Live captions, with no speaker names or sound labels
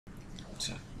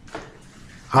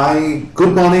Hi,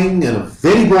 good morning, and a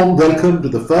very warm welcome to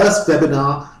the first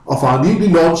webinar of our newly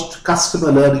launched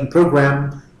customer learning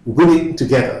program, Winning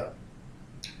Together.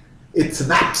 It's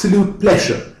an absolute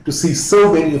pleasure to see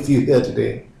so many of you here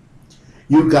today.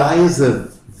 You guys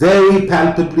have very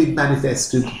palpably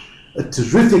manifested a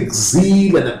terrific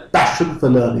zeal and a passion for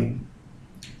learning.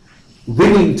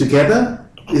 Winning together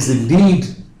is indeed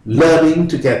learning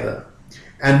together.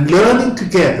 And learning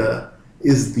together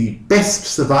is the best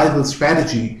survival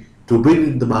strategy to win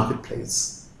in the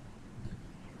marketplace.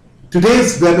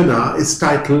 Today's webinar is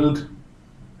titled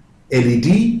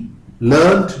LED,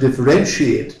 Learn to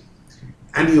Differentiate.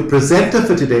 And your presenter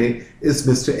for today is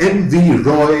Mr. M.V.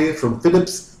 Roy from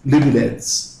Philips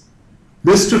Lumileds.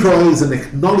 Mr. Roy is an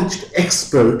acknowledged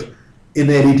expert in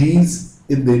LEDs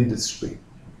in the industry.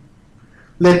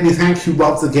 Let me thank you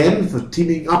once again for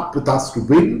teaming up with us to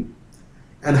win,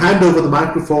 and hand over the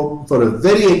microphone for a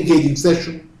very engaging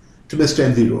session to Mr.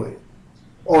 M.V. Roy.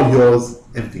 All yours,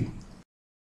 M.V.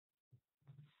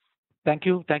 Thank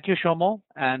you, Shomo,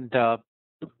 and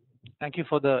thank you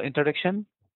for the introduction.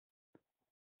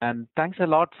 And thanks a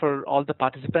lot for all the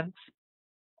participants.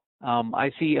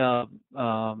 I see a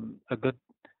good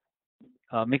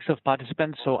mix of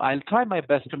participants, so I'll try my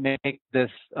best to make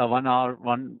this 1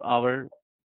 hour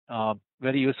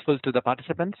very useful to the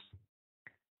participants.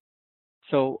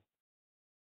 So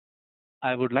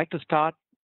I would like to start.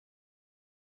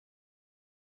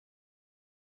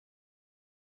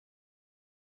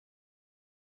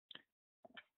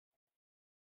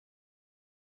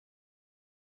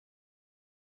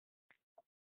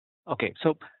 Okay,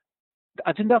 so the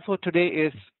agenda for today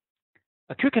is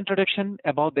a quick introduction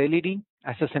about the LED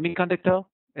as a semiconductor,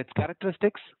 its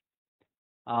characteristics,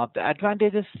 the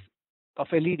advantages of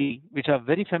LED, which are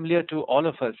very familiar to all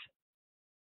of us,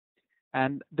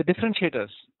 and the differentiators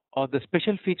or the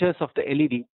special features of the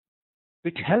LED,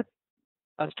 which help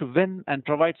us to win and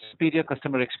provide superior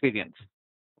customer experience.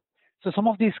 So some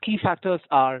of these key factors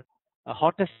are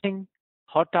hot testing,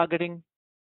 hot targeting,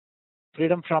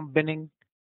 freedom from binning,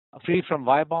 free from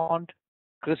wire bond,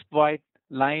 crisp white,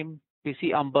 lime,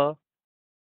 PC amber,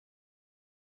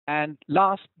 and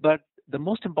last but the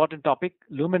most important topic,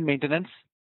 lumen maintenance,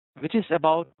 which is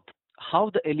about how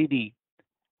the LED,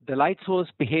 the light source,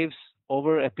 behaves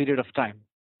over a period of time.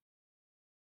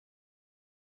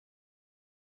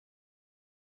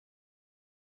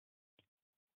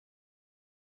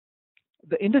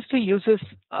 The industry uses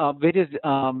various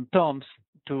terms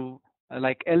to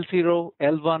like L0,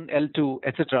 L1, L2,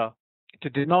 etc. to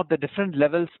denote the different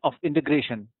levels of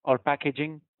integration or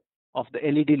packaging of the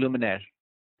LED luminaire.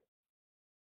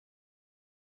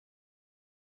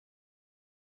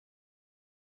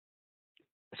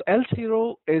 So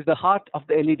L0 is the heart of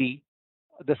the LED,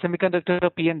 the semiconductor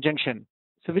PN junction,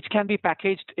 so which can be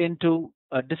packaged into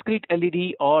a discrete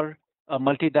LED or a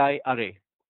multi-die array.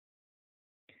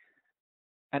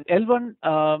 And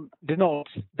L1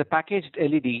 denotes the packaged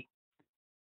LED,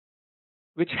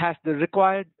 which has the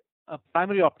required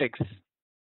primary optics,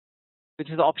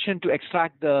 which is the option to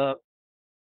extract the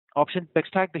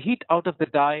heat out of the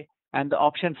die and the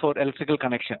option for electrical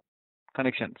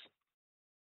connections.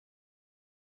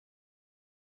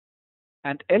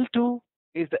 And L2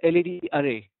 is the LED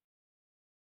array.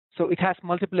 So it has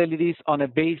multiple LEDs on a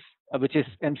base, which is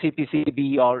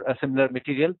MCPCB or a similar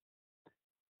material.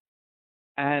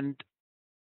 And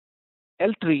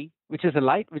L3, which is the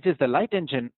light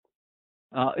engine,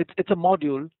 it's a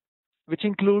module which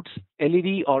includes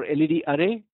LED or LED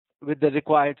array with the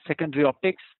required secondary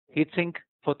optics, heatsink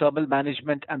for thermal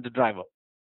management, and the driver.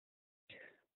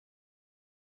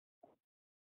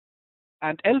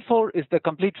 And L4 is the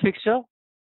complete fixture,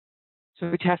 so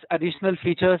which has additional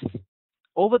features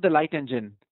over the light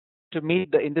engine to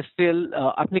meet the industrial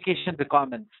application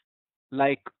requirements,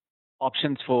 like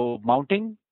options for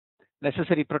mounting,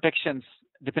 necessary protections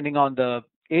depending on the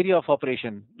area of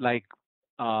operation, like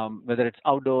whether it's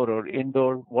outdoor or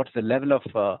indoor, what's the level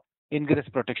of ingress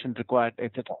protection required,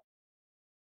 etc.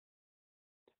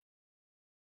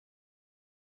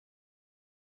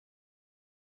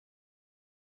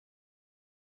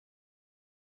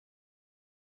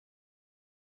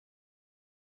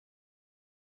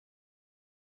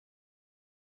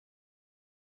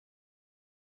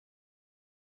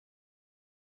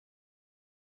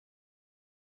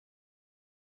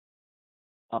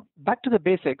 Back to the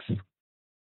basics.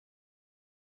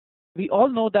 We all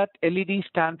know that LED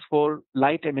stands for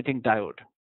light emitting diode.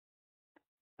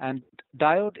 And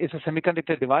diode is a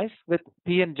semiconductor device with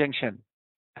PN junction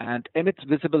and emits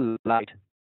visible light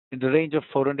in the range of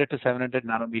 400 to 700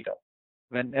 nanometer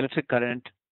when electric current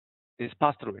is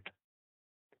passed through it.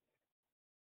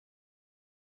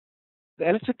 the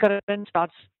electric current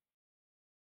starts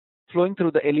flowing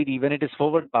through the LED when it is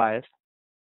forward biased,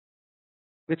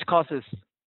 which causes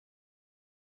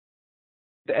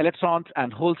the electrons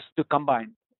and holes to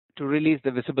combine to release the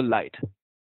visible light.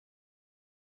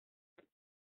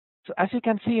 So as you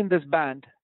can see in this band,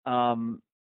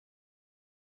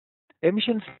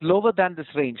 emissions lower than this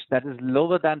range, that is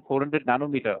lower than 400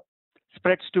 nanometer,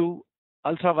 spreads to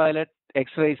ultraviolet,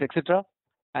 X-rays, etc.,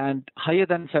 and higher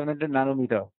than 700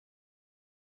 nanometer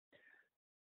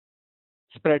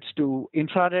spreads to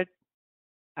infrared,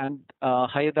 and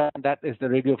higher than that is the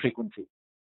radio frequency.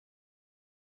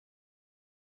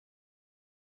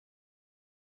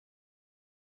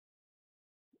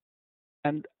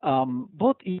 And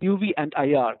both UV and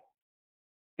IR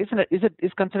is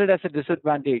considered as a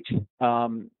disadvantage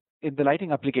in the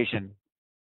lighting application,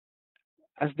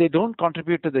 as they don't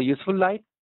contribute to the useful light,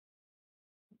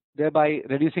 thereby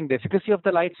reducing the efficacy of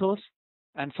the light source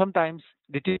and sometimes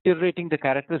deteriorating the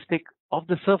characteristic of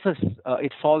the surface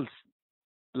it falls,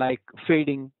 like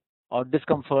fading or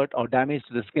discomfort or damage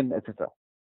to the skin, etc.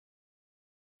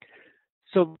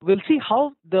 So we'll see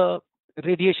how the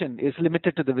radiation is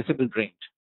limited to the visible range.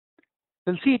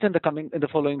 We'll see it in the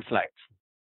following slides.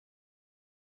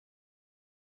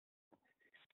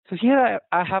 So here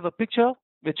I have a picture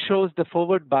which shows the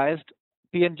forward biased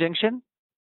PN junction,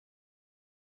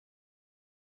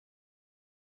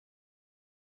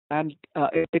 and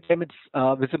it emits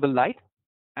visible light.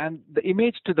 And the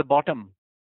image to the bottom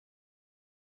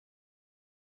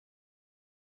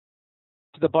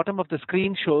of the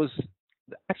screen shows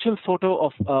the actual photo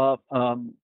of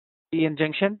PN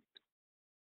junction,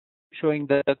 showing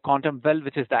the quantum well,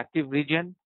 which is the active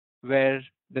region where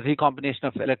the recombination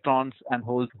of electrons and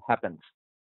holes happens.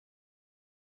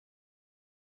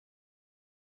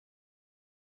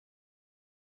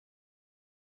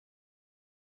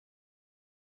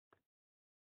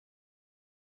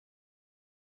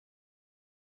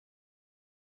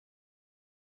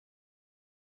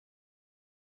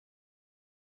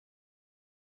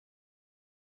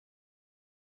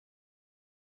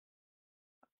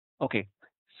 Okay,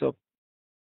 so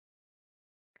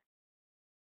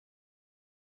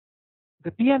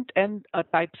the p-n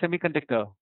type semiconductor,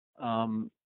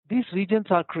 these regions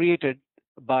are created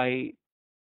by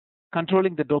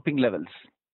controlling the doping levels.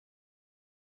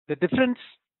 The difference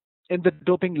in the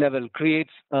doping level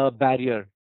creates a barrier,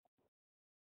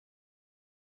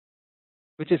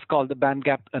 which is called the band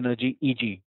gap energy,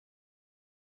 EG.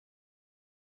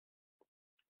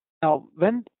 Now,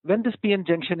 when this PN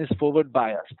junction is forward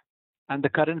biased and the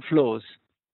current flows,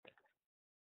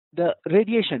 the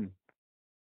radiation,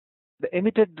 the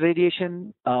emitted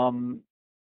radiation, the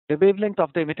wavelength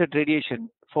of the emitted radiation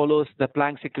follows the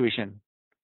Planck's equation.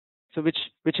 So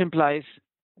which implies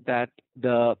that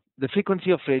the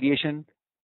frequency of radiation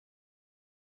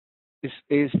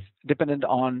is dependent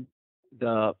on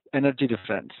the energy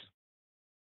difference.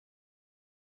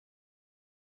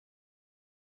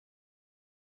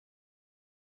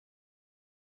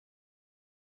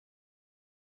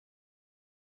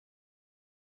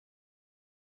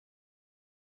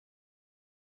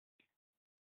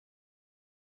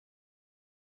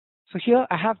 So here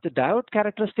I have the diode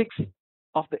characteristics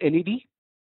of the LED.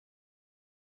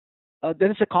 There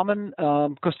is a common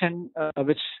question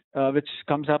which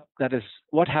comes up, that is,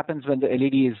 what happens when the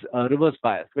LED is reverse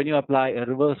biased, when you apply a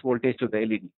reverse voltage to the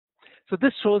LED. So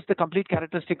this shows the complete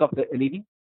characteristic of the LED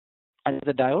and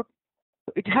the diode.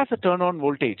 It has a turn-on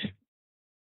voltage.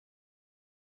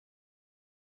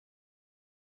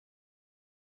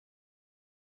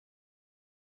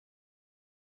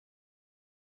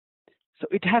 So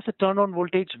it has a turn-on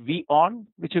voltage V on,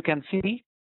 which you can see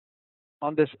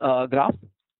on this graph.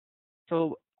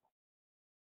 So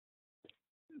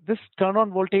this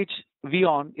turn-on voltage V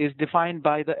on is defined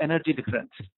by the energy difference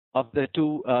of the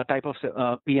two type of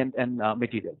P and N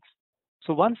materials.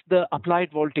 So once the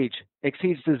applied voltage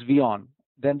exceeds this V on,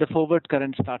 then the forward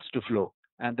current starts to flow,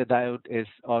 and the diode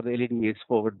or the LED is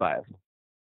forward biased.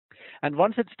 And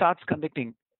once it starts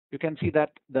conducting, you can see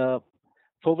that the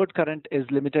forward current is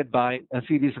limited by a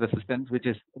series resistance, which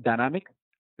is dynamic,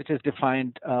 which is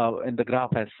defined in the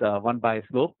graph as 1 by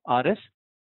slope, RS.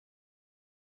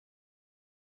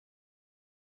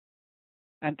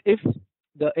 And if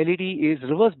the LED is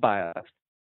reverse biased,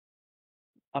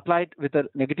 applied with a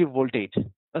negative voltage,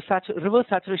 a reverse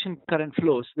saturation current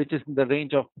flows, which is in the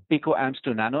range of picoamps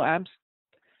to nanoamps.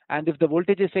 And if the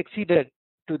voltage is exceeded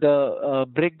to the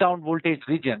breakdown voltage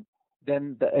region,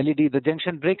 then the LED, the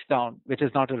junction breaks down, which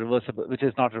is not reversible.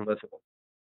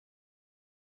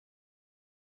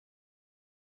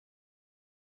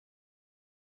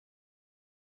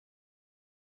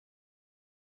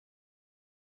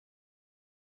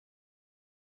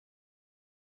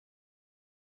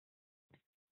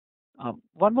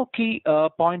 One more key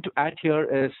point to add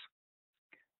here is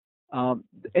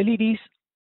LEDs.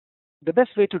 The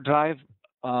best way to drive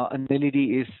an LED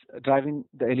is driving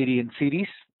the LED in series,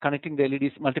 connecting the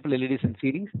LEDs, multiple LEDs in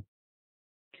series.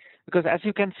 Because as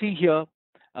you can see here,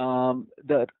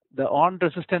 the on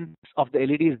resistance of the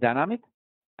LED is dynamic,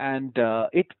 and a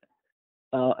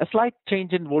slight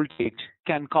change in voltage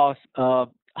can cause a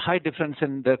high difference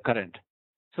in the current.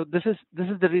 So this is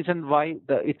the reason why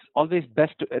it's always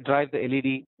best to drive the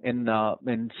LED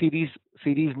in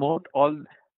series mode, all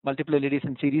multiple LEDs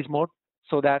in series mode,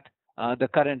 so that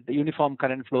the uniform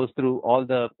current flows through all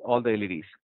the LEDs.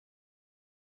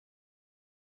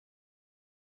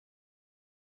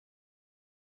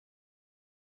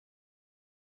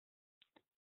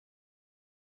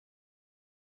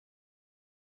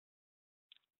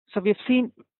 So we've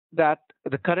seen that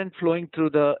the current flowing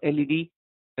through the LED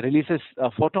releases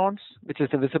photons, which is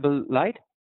the visible light,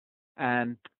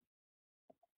 and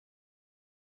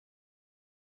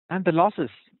the losses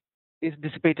is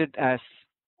dissipated as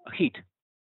heat.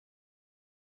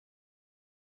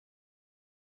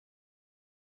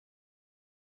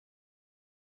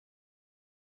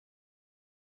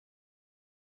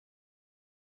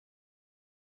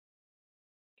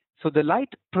 So the light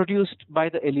produced by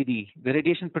the LED, the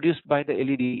radiation produced by the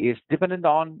LED is dependent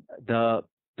on the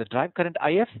drive current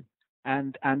IF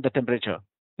and the temperature.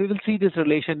 We will see this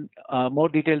relation, more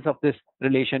details of this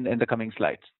relation in the coming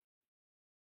slides.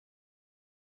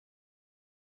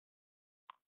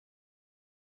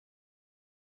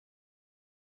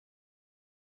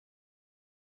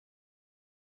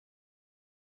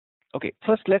 Okay,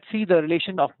 first let's see the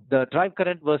relation of the drive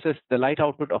current versus the light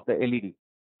output of the LED.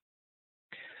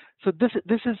 So this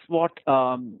is what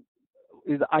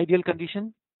is the ideal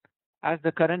condition. As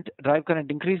the drive current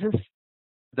increases,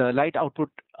 the light output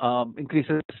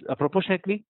increases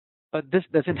proportionately, but this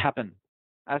doesn't happen.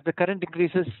 As the current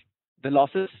increases, the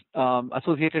losses,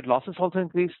 associated losses also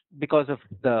increase because of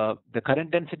the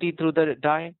current density through the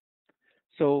die.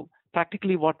 So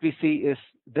practically what we see is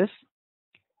this,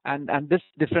 and this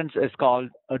difference is called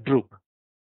a droop.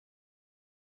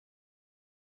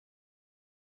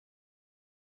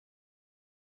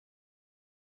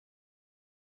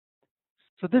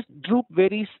 So this droop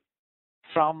varies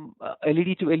from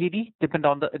LED to LED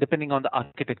depending on the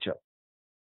architecture.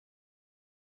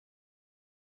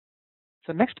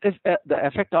 So next is the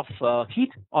effect of heat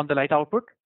on the light output.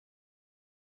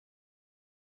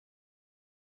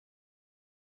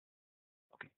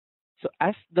 Okay. So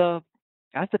as the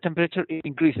temperature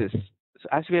increases, so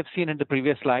as we have seen in the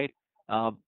previous slide,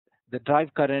 the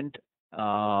drive current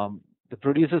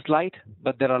produces light,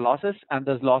 but there are losses, and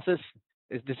those losses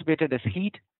is dissipated as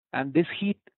heat, and this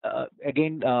heat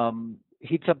again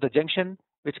heats up the junction,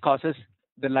 which causes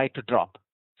the light to drop.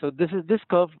 So this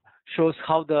curve shows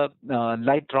how the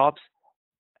light drops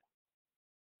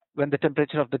when the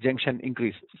temperature of the junction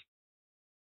increases.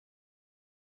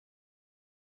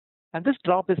 And this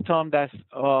drop is termed as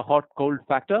a hot-cold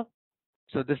factor.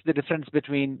 So this is the difference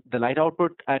between the light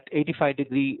output at 85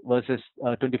 degree versus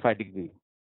 25 degree.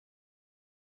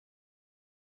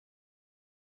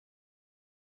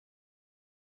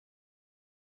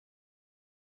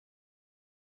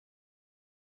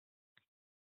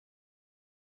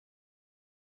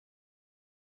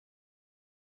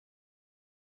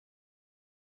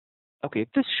 Okay,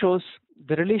 this shows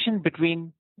the relation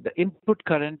between the input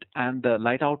current and the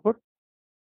light output,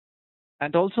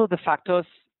 and also the factors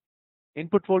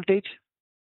input voltage,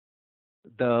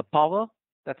 the power,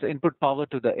 that's the input power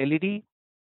to the LED,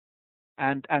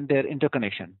 and their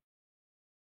interconnection.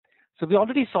 So we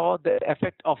already saw the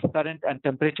effect of current and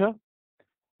temperature.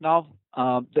 Now,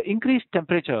 the increased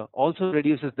temperature also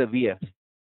reduces the VF,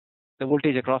 the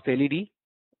voltage across the LED,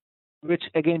 which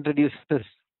again reduces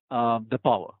the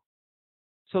power.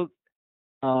 So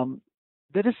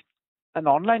there is an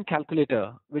online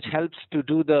calculator which helps to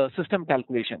do the system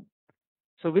calculation.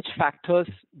 So which factors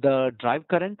the drive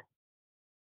current,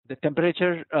 the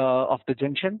temperature of the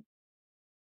junction,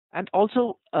 and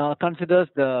also considers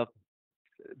the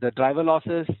driver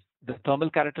losses, the thermal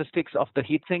characteristics of the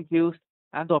heat sink used,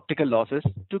 and the optical losses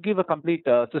to give a complete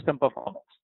system performance.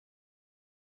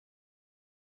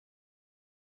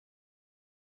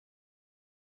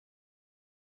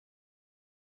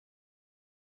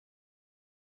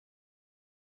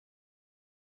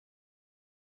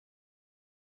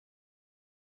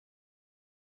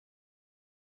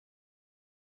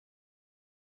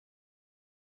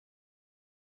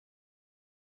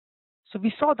 So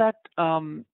we saw that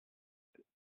the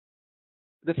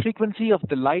frequency of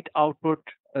the light output,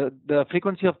 the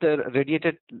frequency of the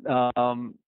radiated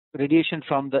radiation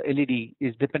from the LED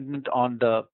is dependent on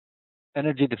the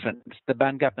energy difference, the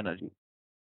band gap energy.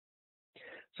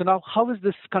 So now, how is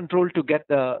this controlled to get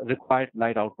the required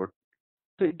light output?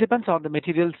 So it depends on the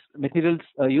materials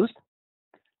used.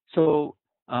 So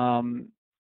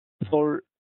for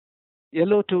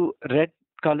yellow to red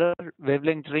color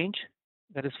wavelength range,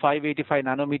 that is 585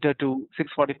 nanometer to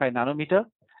 645 nanometer,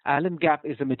 Allen gap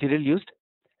is the material used,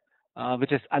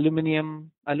 which is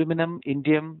aluminum,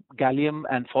 indium, gallium,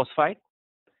 and phosphide.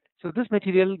 So this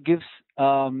material gives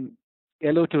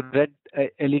yellow to red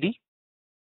LED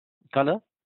color.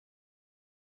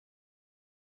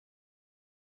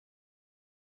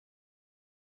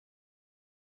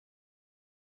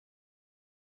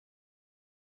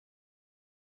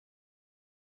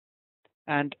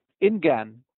 And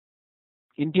InGaN,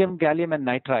 indium, gallium, and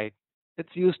nitride,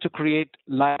 it's used to create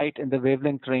light in the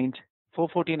wavelength range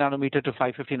 440 nanometer to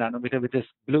 550 nanometer, which is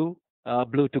blue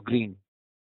to green.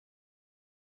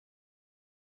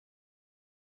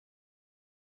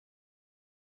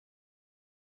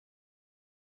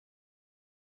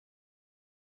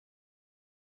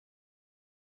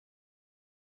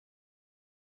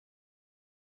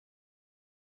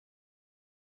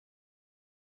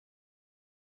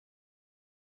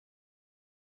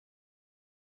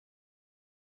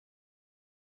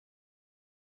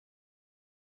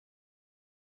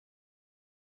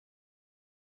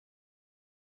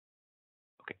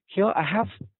 Okay, here I have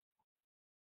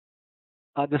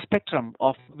the spectrum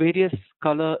of various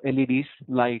color LEDs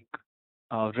like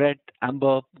red,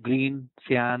 amber, green,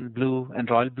 cyan, blue, and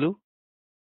royal blue.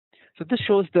 So this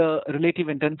shows the relative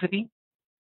intensity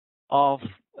of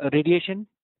radiation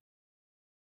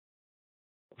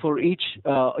for each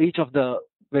of the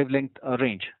wavelength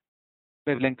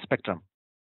wavelength spectrum.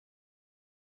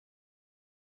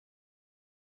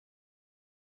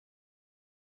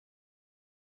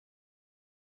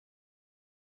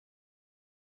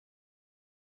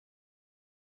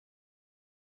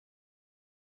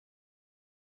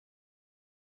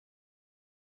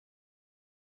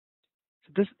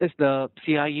 So this is the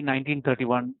CIE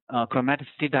 1931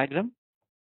 chromaticity diagram,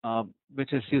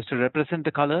 which is used to represent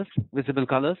the colors, visible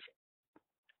colors.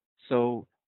 So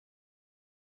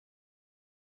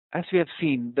as we have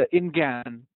seen, the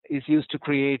InGaN is used to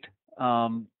create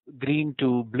green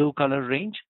to blue color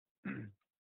range.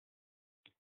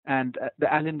 And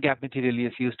the Allen gap material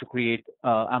is used to create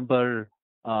amber,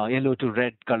 yellow to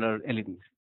red color LEDs.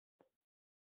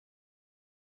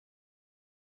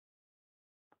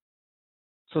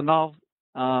 So now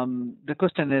the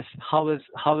question is, how is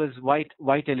white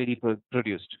LED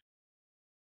produced?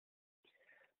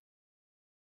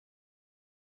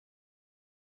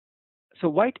 So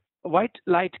white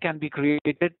light can be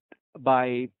created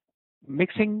by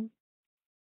mixing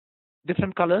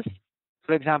different colors.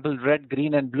 For example, red,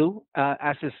 green, and blue,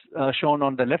 as is shown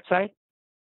on the left side.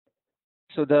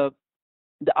 So the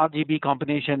RGB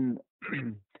combination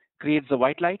creates the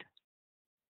white light.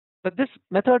 But this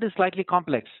method is slightly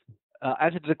complex,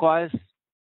 as it requires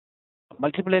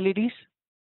multiple LEDs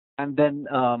and then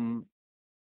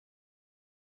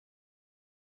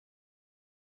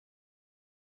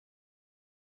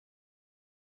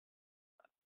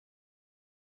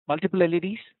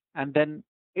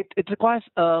it requires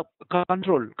a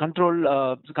control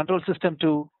system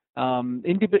to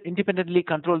independently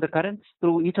control the currents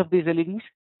through each of these LEDs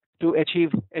to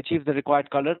achieve the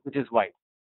required color, which is white.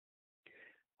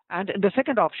 And in the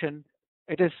second option,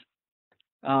 it is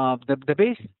the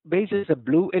base is a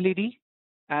blue LED,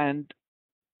 and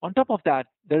on top of that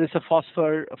there is a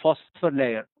phosphor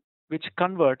layer, which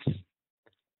converts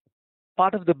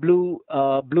part of the blue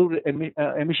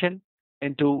emission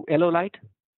into yellow light,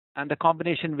 and the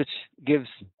combination which gives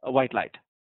a white light.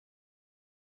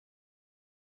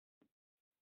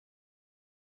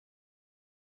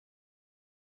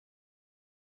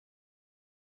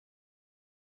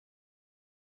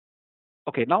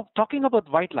 Okay, now talking about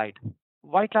white light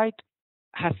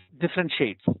has different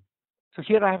shades. So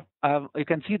here I have you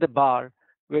can see the bar,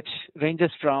 which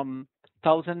ranges from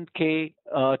 1000 K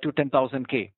to 10,000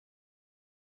 K.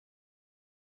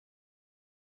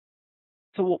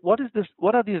 So what is this?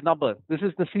 What are these numbers? This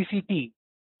is the CCT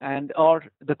or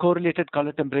the correlated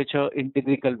color temperature in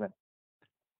degree Kelvin.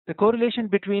 The correlation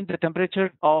between the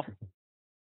temperature of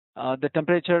a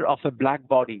black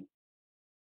body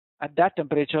at that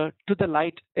temperature to the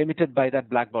light emitted by that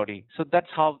black body. So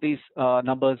that's how these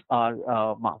numbers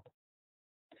are marked.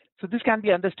 So this can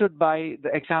be understood by the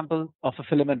example of a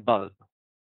filament bulb.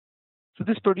 So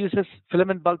this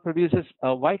filament bulb produces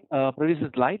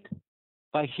light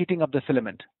by heating up the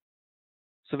filament.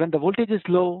 So when the voltage is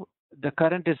low, the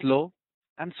current is low,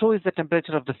 and so is the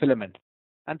temperature of the filament,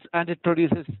 and it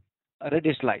produces a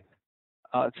reddish light,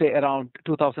 say around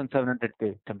 2700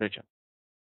 K temperature.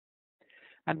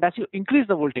 And as you increase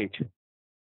the voltage,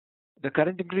 the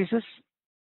current increases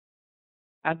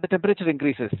and the temperature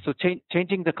increases. So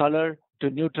changing the color to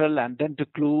neutral and then to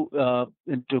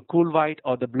into cool white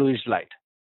or the bluish light.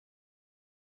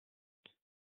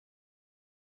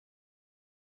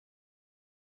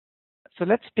 So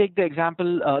let's take the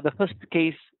example, the first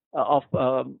case of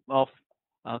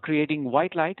creating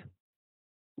white light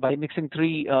by mixing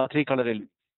three color LEDs.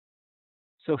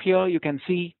 So here you can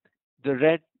see the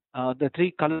red, the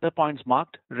three color points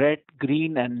marked: red,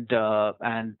 green,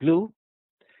 and blue.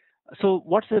 So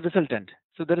what's the resultant?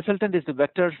 So the resultant is the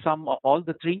vector sum of all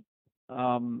the three,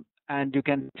 and you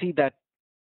can see that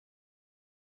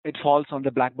it falls on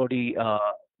the blackbody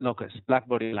locus,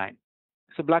 blackbody line.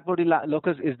 So blackbody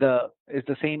locus is the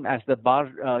same as the bar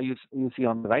you see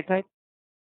on the right side,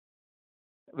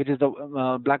 which is the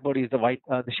blackbody is the white,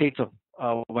 the shades of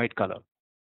white color.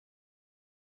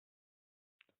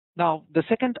 Now the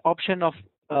second option of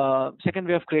second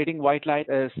way of creating white light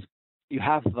is you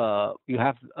have a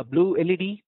blue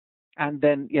LED and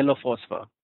then yellow phosphor.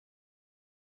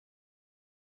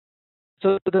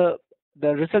 So the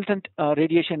resultant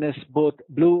radiation is both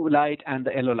blue light and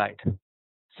the yellow light.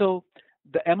 So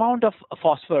the amount of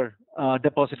phosphor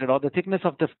deposited, or the thickness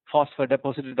of the phosphor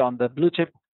deposited on the blue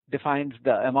chip, defines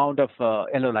the amount of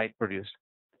yellow light produced.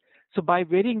 So by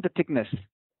varying the thickness,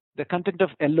 the content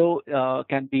of yellow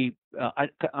can be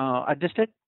adjusted.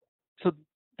 So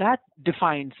that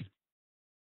defines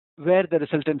where the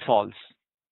resultant falls.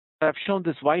 I've shown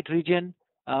this white region,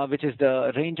 which is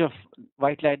the range of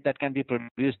white light that can be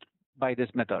produced by this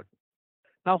method.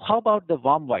 Now, how about the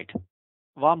warm white,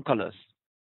 warm colors?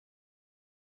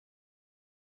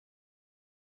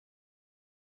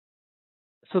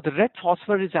 So the red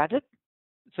phosphor is added,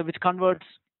 so which converts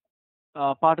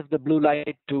part of the blue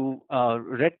light to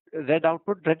red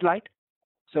output, red light.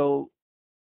 So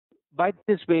by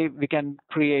this way, we can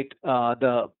create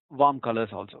the warm colors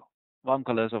also, warm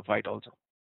colors of white also.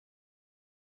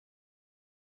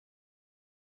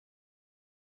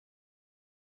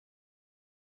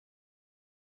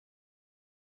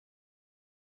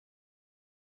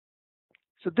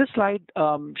 So this slide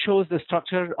shows the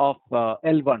structure of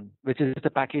L1, which is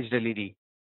the packaged LED.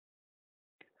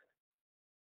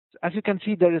 As you can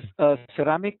see, there is a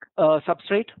ceramic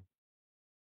substrate.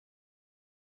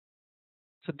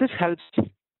 So this helps.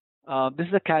 This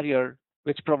is a carrier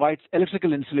which provides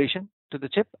electrical insulation to the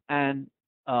chip and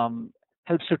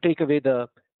helps to take away the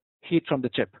heat from the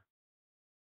chip.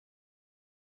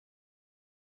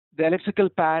 The electrical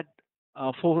pad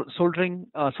for soldering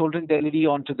the LED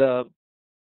onto the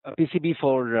PCB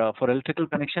for electrical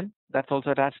connection, that's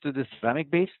also attached to this ceramic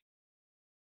base.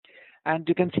 And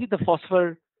you can see the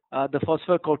phosphor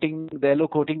coating, the yellow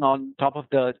coating on top of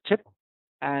the chip,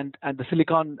 and the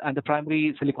silicon and the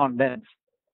primary silicon lens,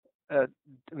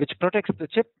 which protects the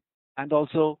chip, and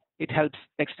also it helps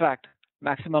extract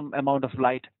maximum amount of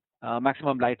light,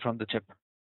 maximum light from the chip.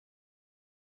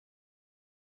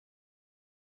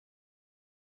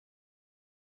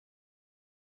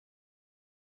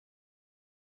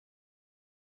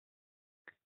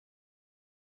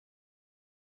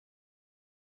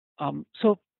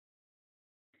 So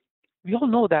we all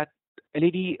know that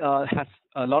LED has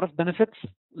a lot of benefits,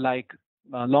 like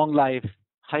long life,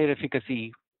 higher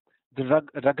efficacy, the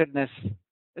ruggedness.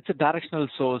 It's a directional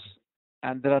source,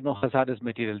 and there are no hazardous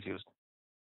materials used.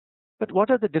 But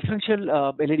what are the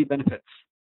differential LED benefits?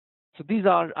 So these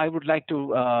are, I would like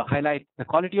to highlight the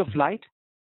quality of light.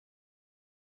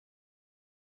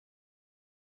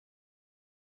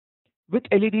 With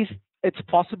LEDs, it's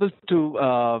possible to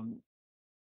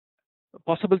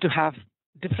have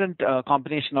different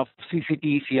combination of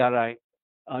CCT, CRI,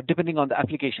 depending on the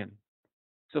application.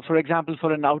 So, for example,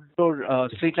 for an outdoor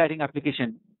street lighting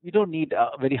application, you don't need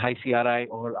a very high CRI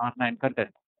or R9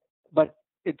 content, but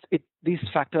these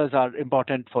factors are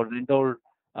important for indoor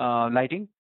lighting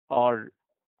or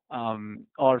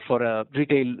for a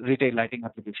retail lighting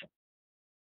application.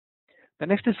 The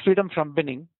next is freedom from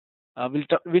binning.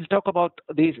 We'll talk about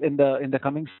these in the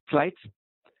coming slides.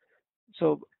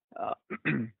 So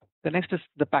the next is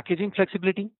the packaging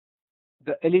flexibility.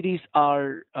 The LEDs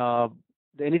are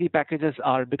the LED packages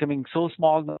are becoming so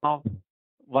small now,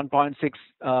 1.6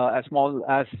 as small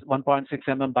as 1.6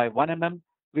 mm by 1 mm,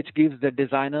 which gives the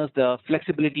designers the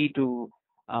flexibility to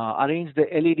arrange the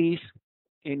LEDs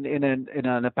in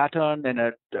a pattern, in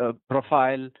a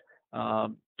profile,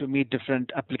 to meet different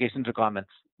application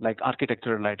requirements like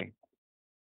architectural lighting.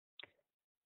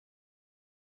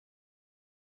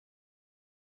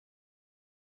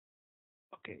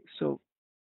 Okay, so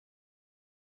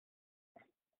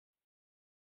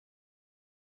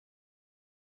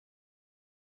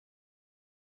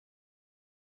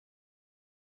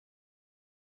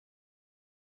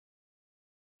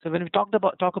when we talk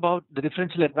about the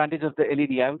differential advantage of the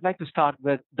LED, I would like to start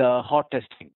with the hot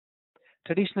testing.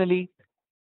 Traditionally,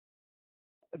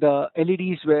 the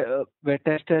LEDs were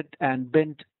tested and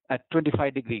bent at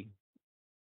 25 degree,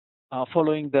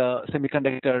 following the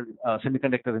semiconductor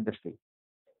industry.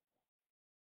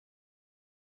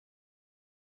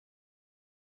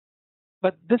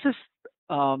 But this is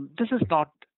not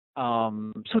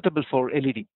suitable for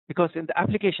LED, because in the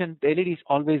application the LED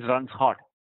always runs hot.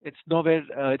 It's nowhere.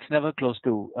 It's never close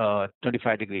to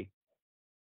 25 degree.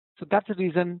 So that's the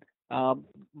reason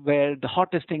where the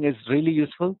hot testing is really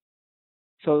useful.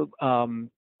 So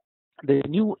the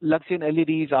new Luxeon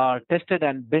LEDs are tested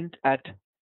and bent at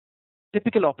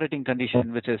typical operating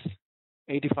condition, which is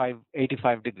 85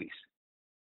 degrees.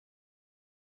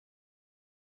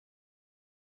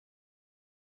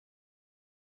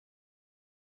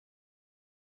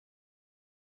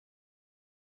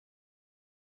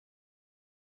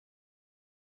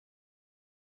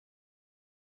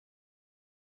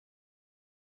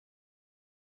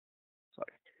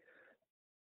 Sorry.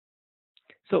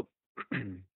 So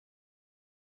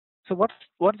so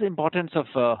what's the importance of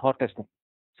hot testing?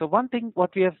 So one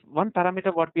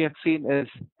parameter what we have seen is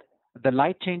the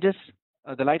light changes,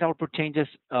 the light output changes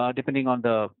depending on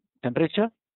the temperature,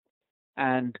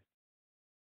 and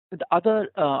the other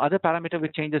parameter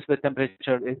which changes with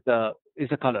temperature is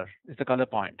the color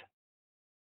point.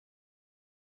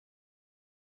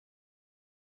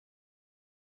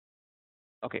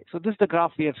 Okay, so this is the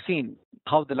graph we have seen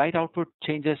how the light output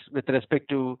changes with respect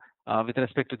to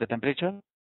the temperature.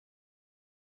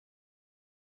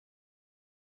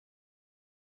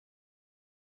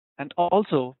 And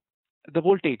also the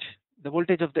voltage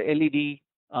of the LED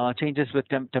changes with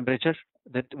temperature.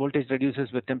 That voltage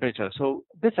reduces with temperature. So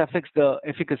this affects the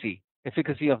efficacy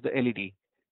of the LED.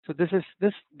 So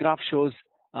this graph shows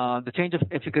the change of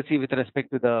efficacy with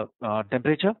respect to the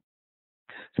temperature.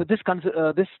 So this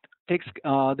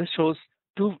shows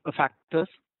two factors.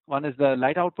 One is the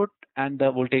light output and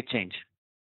the voltage change.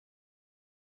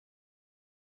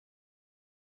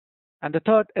 And the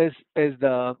third is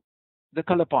the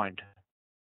color point.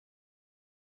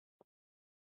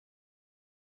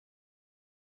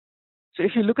 So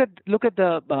if you look at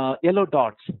the yellow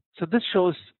dots, so this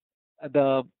shows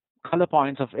the color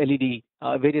points of LED,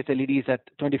 various LEDs at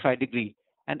 25 degree,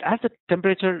 and as the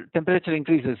temperature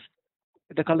increases,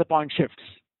 the color point shifts.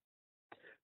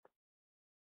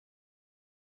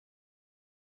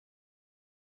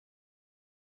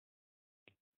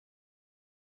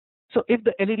 So if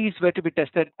the LEDs were to be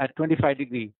tested at 25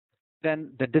 degree,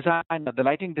 then the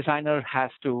lighting designer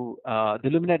has to, the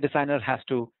luminaire designer has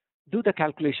to do the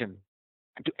calculation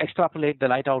to extrapolate the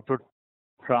light output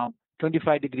from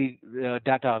 25 degree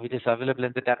data, which is available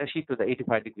in the data sheet, to the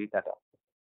 85 degree data,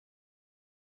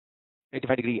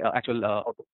 85 degree actual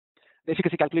output. The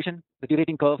efficacy calculation, the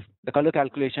derating curve, the color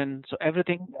calculation. So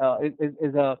everything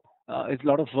is a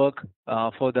lot of work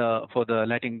for the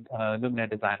lighting luminaire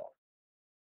designer.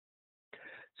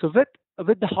 So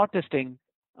with the hot testing,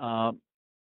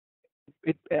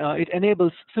 it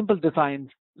enables simple designs,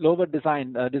 lower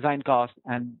design cost,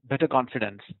 and better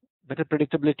confidence, better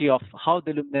predictability of how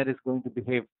the luminaire is going to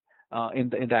behave in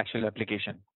the actual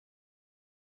application.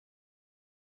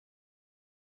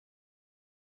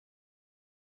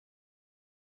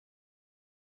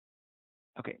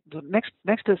 Okay. So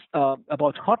next is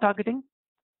about hot targeting.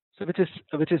 So which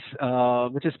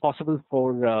is possible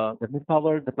for the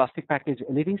mid-power, the plastic package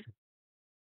LEDs.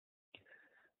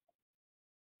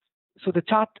 So the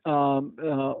chart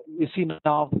you see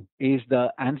now is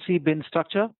the ANSI bin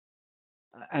structure,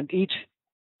 and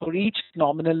for each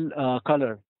nominal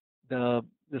color, the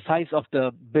size of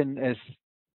the bin is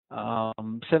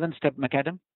 7-step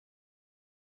macadam.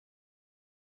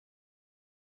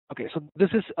 Okay, so this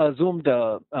is a zoomed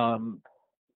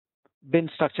bin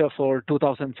structure for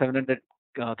 2700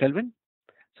 Kelvin.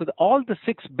 So all the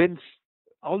six bins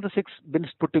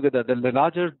put together, the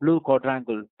larger blue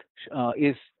quadrangle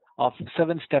is of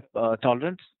 7-step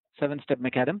tolerance, 7-step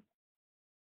macadam,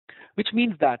 which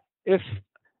means that if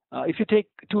you take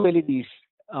two LEDs,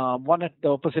 one at the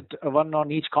opposite, one on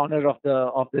each corner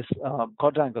of this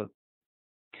quadrangle,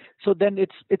 so then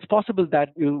it's possible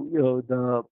that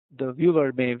the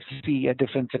viewer may see a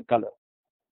difference in color.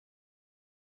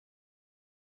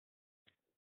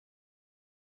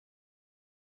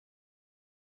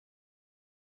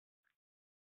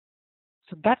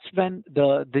 So that's when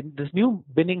this new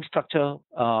binning structure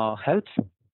helps.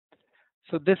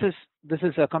 So this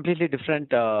is a completely different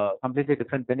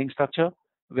binning structure,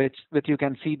 which with you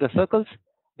can see the circles.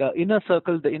 The inner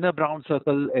circle, the inner brown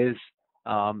circle is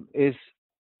a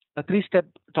 3-step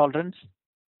tolerance,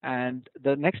 and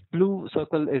the next blue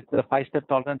circle is the 5-step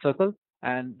tolerance circle,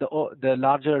 and the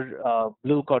larger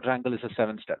blue quadrangle is a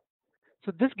 7-step.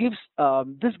 So this gives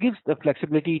the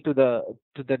flexibility to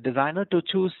the designer to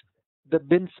choose the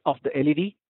bins of the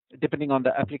LED depending on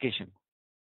the application.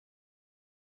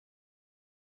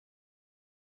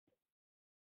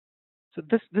 So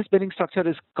this binning structure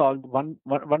is called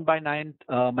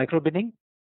 1:9 micro binning,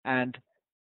 and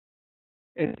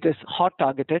it is hot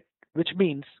targeted, which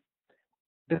means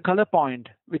the color point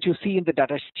which you see in the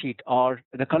data sheet, or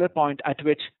the color point at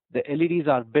which the LEDs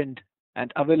are binned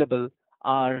and available,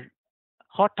 are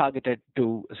hot targeted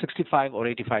to 65 or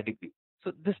 85 degrees.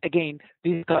 So this again,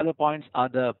 these color points are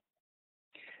the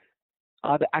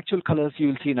actual colors you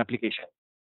will see in application.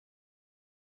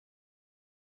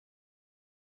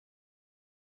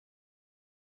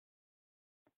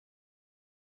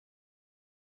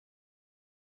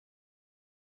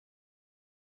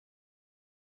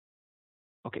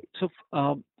 Okay, so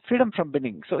freedom from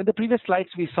binning. So in the previous slides,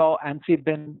 we saw ANSI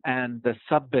bin and the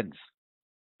sub bins.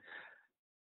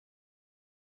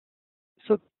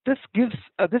 So this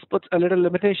puts a little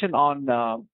limitation on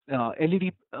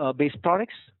LED based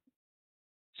products.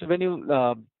 So when you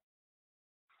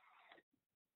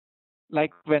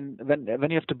like when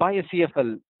you have to buy a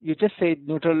CFL, you just say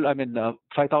neutral. I mean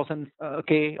 5000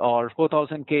 K or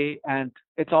 4000 K, and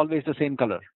it's always the same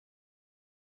color.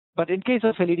 But in case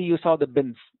of LED, you saw the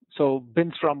bins. So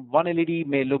bins from one LED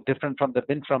may look different from the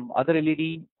bin from other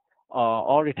LED,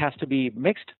 or it has to be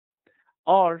mixed.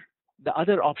 Or the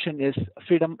other option is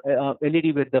freedom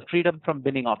LED with the freedom from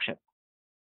binning option.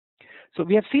 So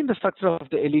we have seen the structure of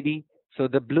the LED. So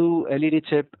the blue LED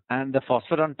chip and the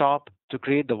phosphor on top to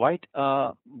create the white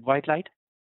light.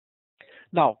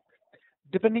 Now,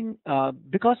 depending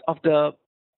because of the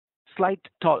slight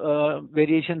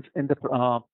variations in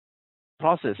the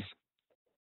process,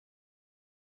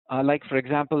 like for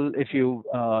example, if you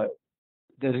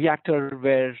the reactor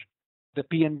where the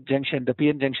PN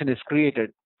junction is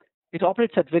created, it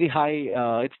operates at very high.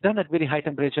 It's done at very high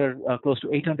temperature, close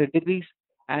to 800 degrees,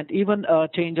 and even a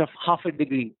change of half a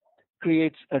degree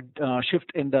creates a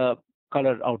shift in the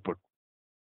color output.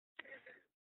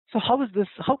 So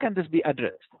how can this be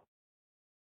addressed?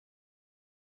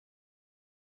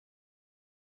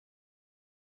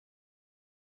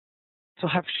 So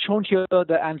I have shown here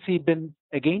the ANSI bin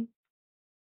again,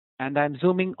 and I'm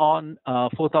zooming on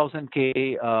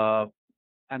 4000K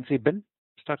ANSI bin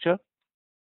structure.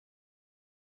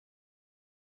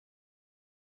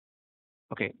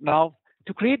 Okay, now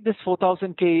to create this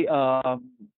 4000K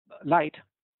light,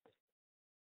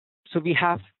 so we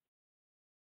have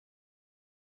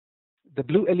the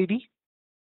blue LED.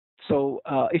 So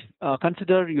if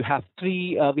consider you have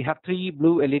we have three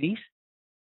blue LEDs,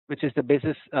 which is the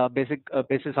basis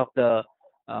of the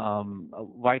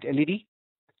white LED,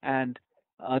 and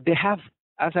they have,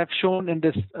 as I've shown in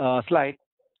this slide,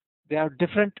 they are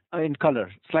different in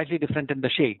color, slightly different in the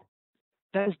shade.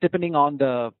 That is depending on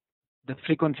the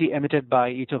frequency emitted by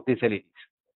each of these LEDs.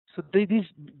 So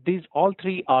these all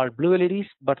three are blue LEDs,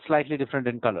 but slightly different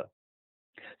in color.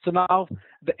 So now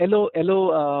the yellow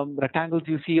rectangles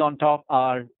you see on top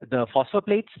are the phosphor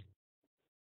plates.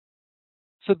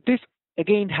 So this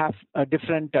again have a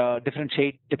different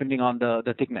shade depending on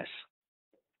the thickness.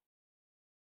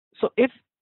 So if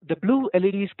the blue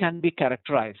LEDs can be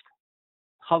characterized,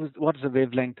 what is the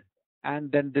wavelength,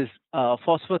 and then this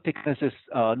phosphor thickness is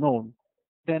known,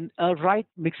 then a right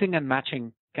mixing and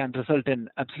matching can result in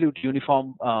absolute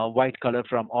uniform white color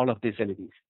from all of these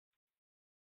LEDs,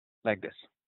 like this.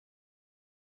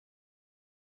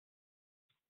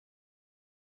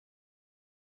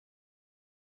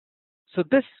 So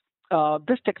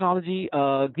this technology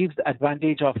gives the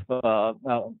advantage of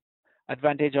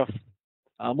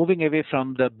moving away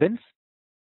from the bins,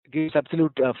 gives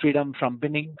absolute freedom from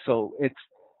binning. So it's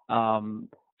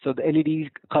so the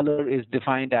LED color is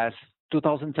defined as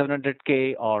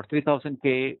 2700K or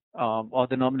 3000K or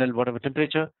the nominal whatever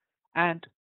temperature, and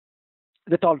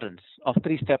the tolerance of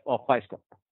 3-step or 5-step.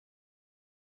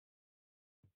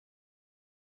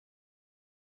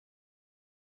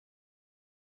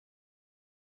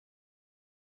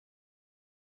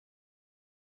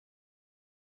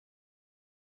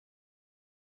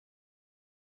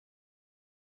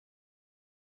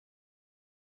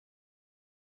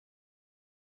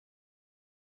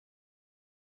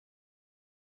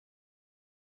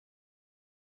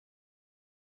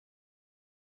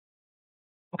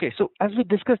 Okay, so as we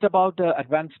discussed about the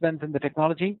advancements in the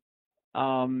technology,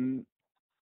 I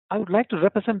would like to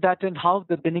represent that in how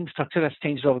the binning structure has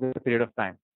changed over the period of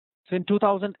time. So in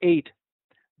 2008,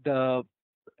 the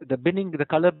the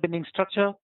color binning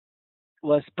structure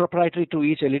was proprietary to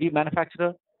each LED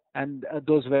manufacturer, and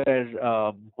those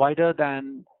were wider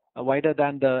than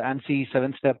the ANSI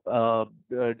 7-step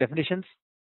definitions.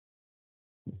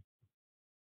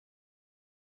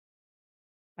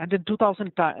 And in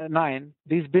 2009,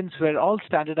 these bins were all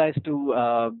standardized to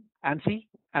ANSI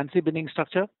binning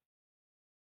structure.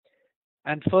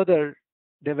 And further,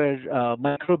 there were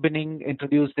micro binning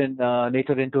introduced in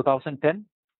later in 2010.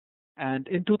 And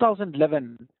in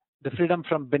 2011, the freedom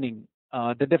from binning,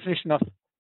 the definition of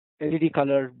LED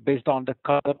color based on the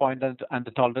color point and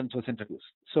the tolerance was introduced.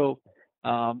 So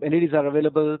LEDs are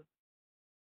available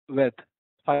with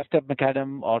 5-step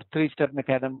macadam or 3-step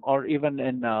macadam, or even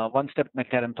in 1-step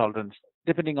macadam tolerance,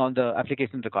 depending on the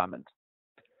application requirements.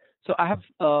 So I have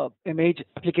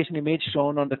application image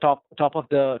shown on the top of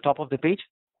the page,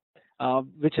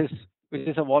 which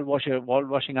is a wall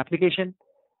washing application,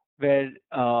 where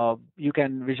you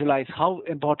can visualize how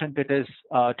important it is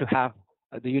to have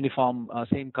the uniform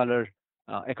same color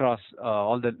across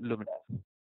all the luminaires.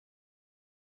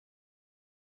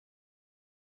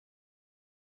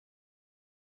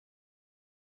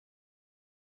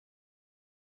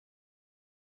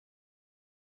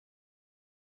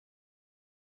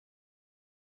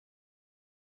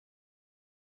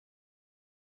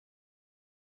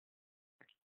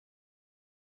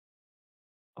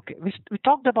 Okay, we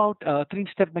talked about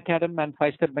 3-step macadam and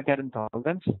 5-step macadam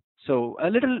tolerance. So a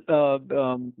little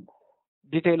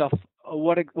detail of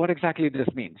what exactly this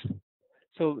means.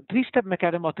 So 3-step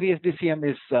macadam or 3-SDCM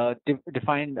is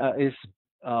defined is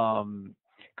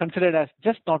considered as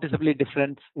just noticeably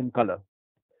different in color.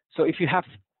 So if you have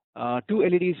two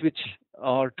LEDs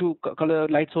or two color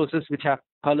light sources which have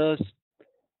colors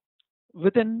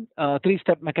within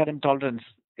 3-step macadam tolerance,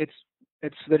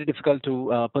 it's very difficult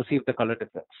to perceive the color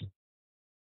difference.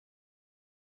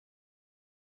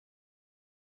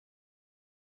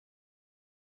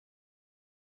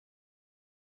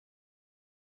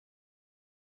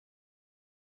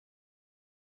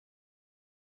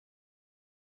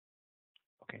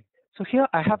 Okay, so here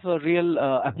I have a real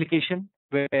application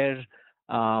where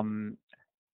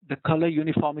the color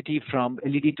uniformity from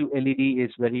LED to LED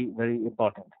is very, very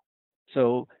important.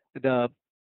 So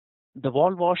the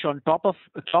wall wash on top of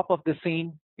the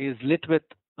scene is lit with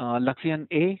Luxian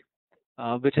A,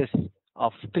 which is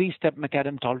of 3-step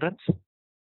macadam tolerance,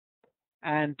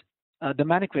 and the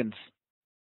mannequins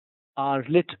are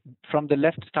lit from the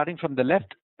left. Starting from the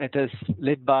left, it is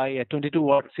lit by a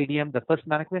 22-watt CDM, the first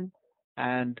mannequin,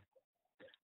 and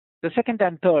the second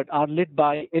and third are lit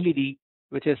by LED,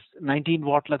 which is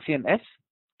 19-watt Luxian S,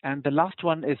 and the last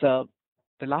one is the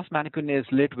last mannequin is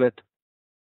lit with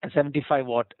a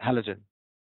 75-watt halogen.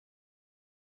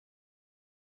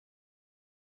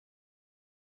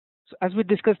 So as we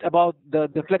discussed about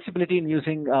the flexibility in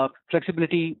using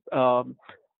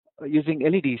using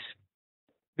LEDs,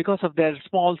 because of their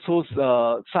small source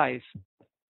size,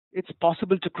 it's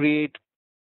possible to create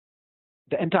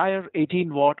the entire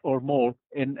 18-watt or more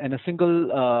in a single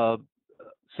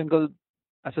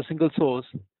source,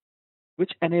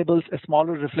 which enables a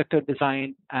smaller reflector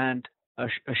design and a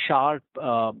sharp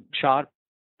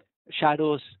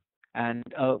shadows and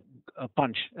a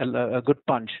good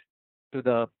punch to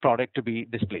the product to be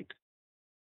displayed.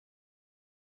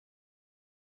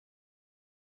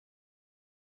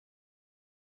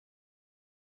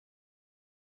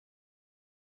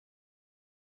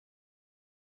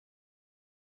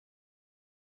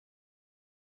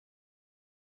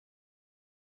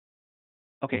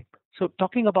 Okay, so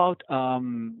talking about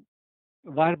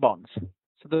wire bonds.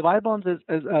 So the wire bonds is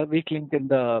a weak link in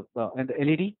the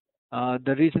LED.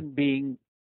 The reason being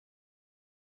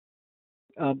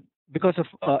because of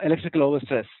electrical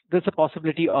overstress. There's a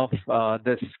possibility of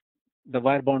the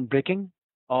wire bond breaking,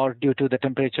 or due to the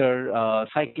temperature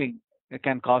cycling, it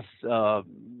can cause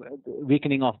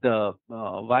weakening of the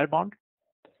wire bond.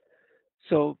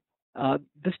 So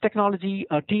this technology,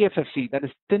 TFFC, that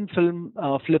is thin film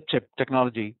flip chip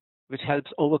technology, which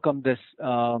helps overcome this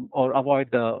or avoid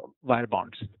the wire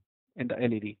bonds in the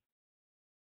LED.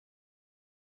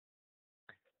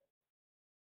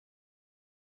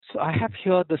 So I have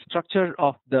here the structure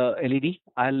of the LED.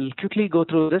 I'll quickly go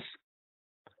through this.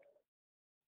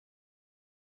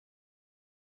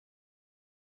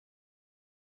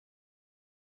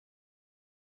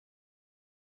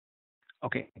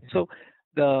 Okay, so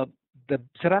the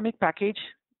ceramic package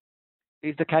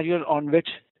is the carrier on which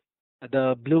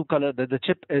the blue color, the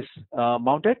chip is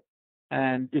mounted,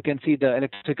 and you can see the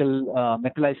electrical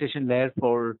metallization layer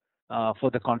for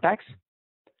the contacts.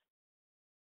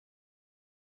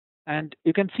 And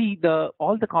you can see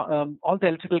all the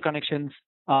electrical connections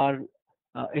are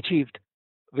achieved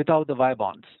without the wire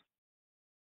bonds.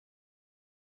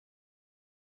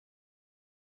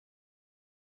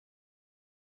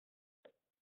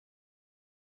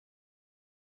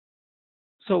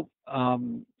 So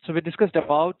we discussed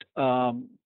about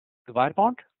the wire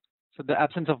bond. So the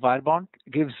absence of wire bond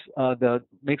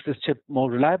makes this chip more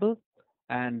reliable.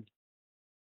 And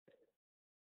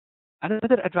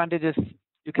another advantage is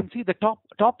you can see the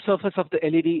top surface of the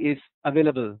LED is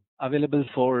available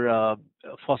for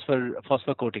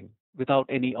phosphor coating without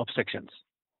any obstructions.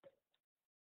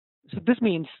 So this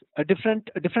means different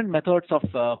methods of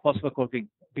phosphor coating,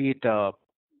 be it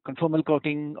conformal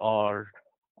coating or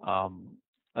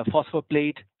a phosphor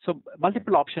plate. So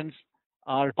multiple options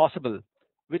are possible,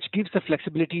 which gives the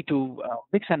flexibility to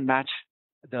mix and match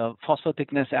the phosphor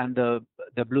thickness and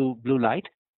the blue light,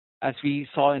 as we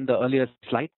saw in the earlier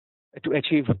slide, to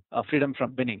achieve freedom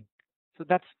from binning. So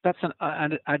that's an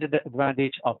added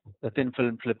advantage of the thin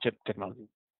film flip chip technology.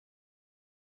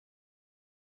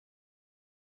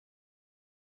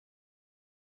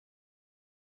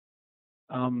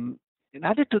 And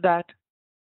added to that,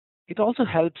 it also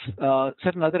helps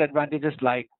certain other advantages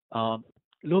like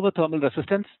lower thermal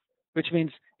resistance, which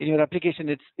means in your application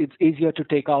it's easier to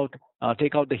take out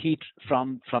the heat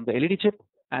from the LED chip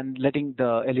and letting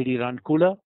the LED run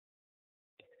cooler,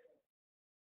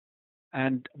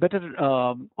 and better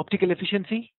optical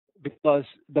efficiency because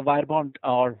the wire bond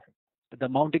or the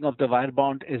mounting of the wire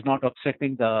bond is not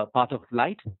obstructing the path of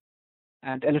light,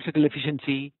 and electrical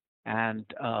efficiency and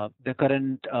the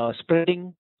current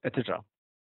spreading, etc.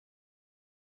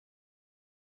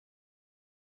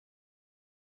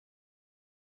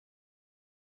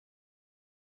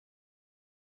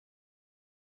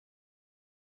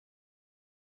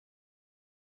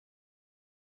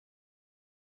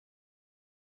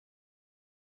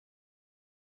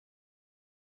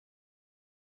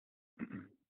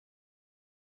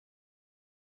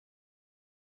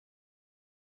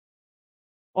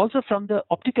 Also, from the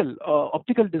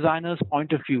optical designer's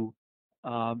point of view,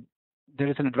 there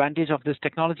is an advantage of this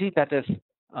technology, that is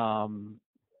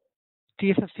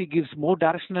TFFC gives more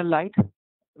directional light,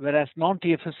 whereas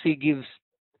non-TFFC gives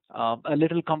a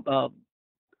little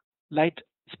light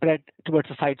spread towards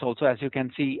the sides also, as you can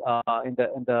see in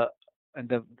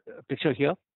the picture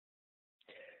here.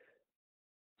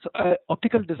 So an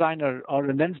optical designer or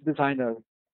a lens designer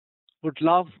would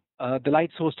love the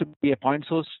light source to be a point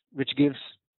source, which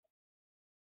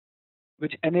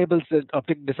enables the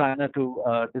optic designer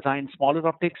to design smaller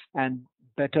optics and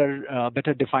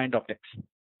better defined optics.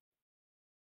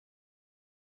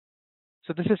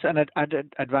 So this is an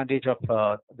added advantage of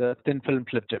the thin film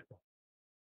flip chip.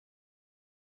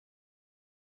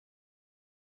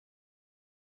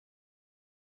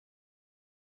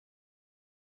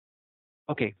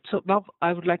 Okay, so now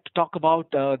I would like to talk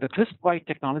about the crisp white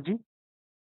technology.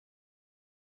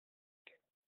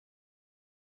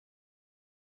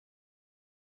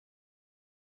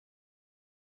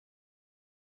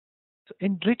 So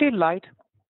in retail light,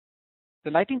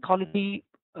 the lighting quality,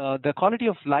 the quality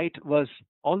of light was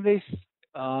always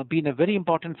been a very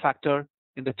important factor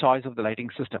in the choice of the lighting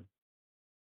system.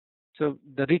 So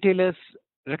the retailers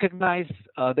recognize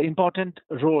the important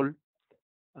role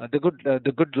the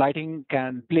good lighting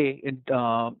can play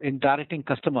in directing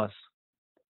customers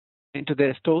into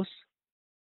their stores,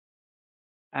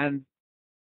 and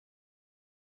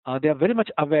they are very much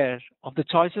aware of the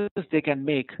choices they can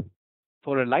make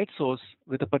for a light source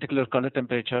with a particular color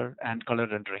temperature and color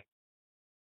rendering.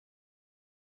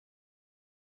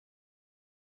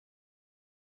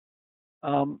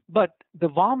 But the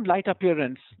warm light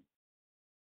appearance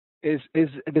is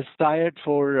desired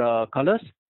for colors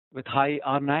with high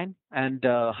R9 and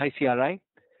high CRI,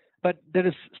 but there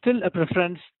is still a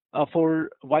preference for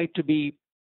white to be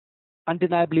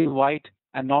undeniably white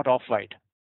and not off-white,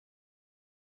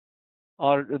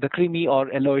 or the creamy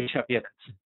or yellowish appearance.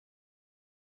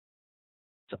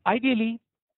 So ideally,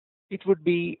 it would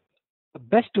be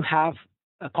best to have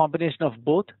a combination of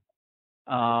both,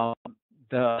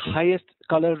 the highest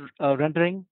color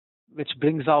rendering, which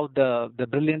brings out the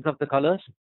brilliance of the colors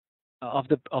of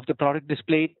the product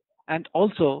displayed, and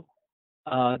also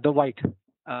the white,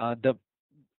 the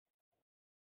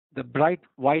bright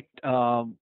white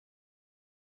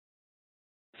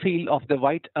feel of the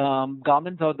white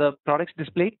garments or the products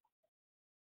displayed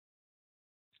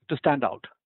to stand out.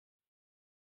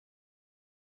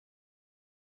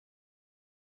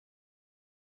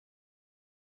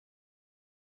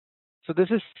 So this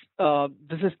is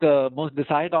the most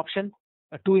desired option,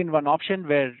 a two-in-one option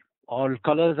where all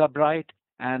colors are bright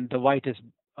and the white is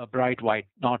a bright white,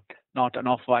 not an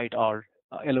off-white or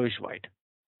yellowish white.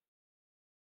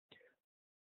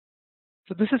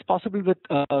 So this is possible with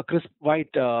crisp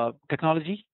white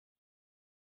technology.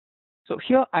 So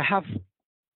here I have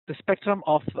the spectrum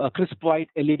of crisp white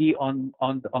LED on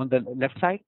the left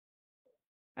side,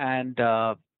 and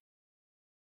I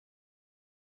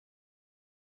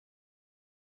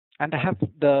have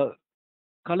the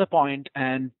color point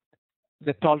and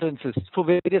the tolerances for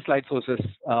various light sources.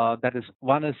 That is,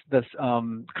 one is this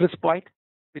crisp white,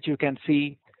 which you can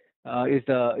see is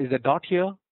the dot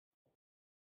here,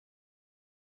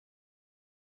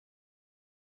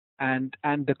 and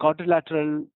the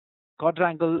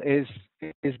quadrangle is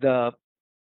the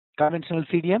conventional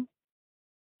CDM.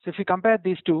 So if you compare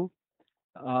these two,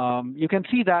 you can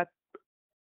see that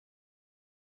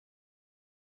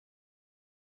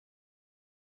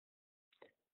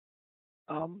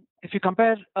if you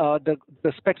compare the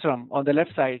spectrum on the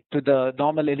left side to the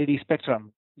normal LED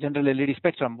spectrum, general LED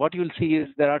spectrum, what you'll see is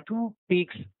there are two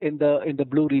peaks in the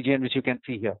blue region, which you can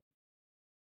see here.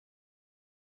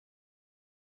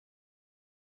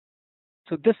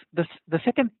 So the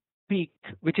second peak,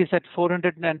 which is at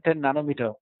 410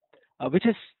 nanometer, which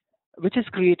is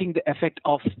creating the effect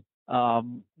of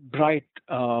bright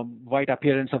white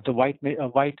appearance of the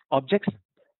white objects.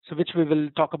 So which we will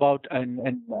talk about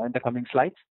in the coming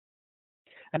slides.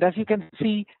 And as you can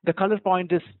see, the color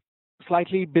point is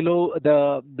slightly below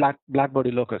the black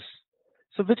body locus.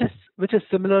 So which is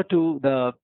similar to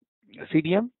the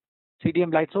CDM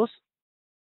light source.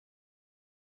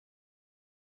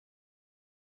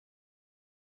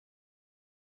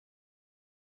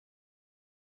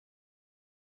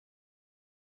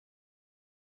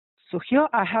 So here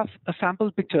I have a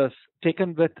sample pictures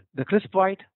taken with the crisp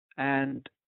white and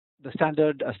the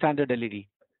standard LED.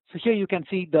 So here you can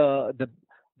see the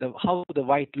how the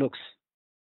white looks.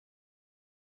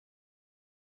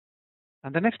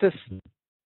 And the next is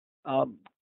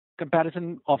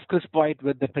comparison of crisp white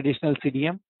with the traditional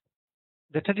CDM.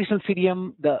 The traditional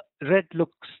CDM, the red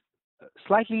looks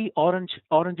slightly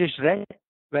orangish red,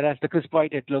 whereas the crisp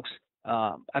white, it looks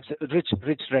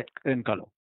rich red in color.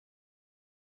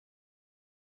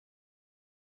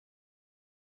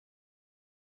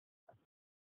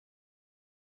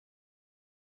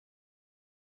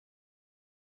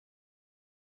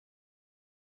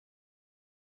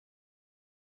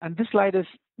 And this slide is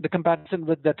the comparison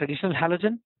with the traditional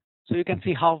halogen. So you can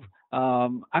see how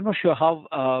I'm not sure how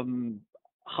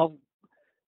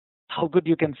good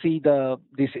you can see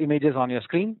these images on your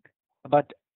screen,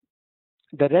 but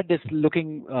the red is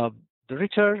looking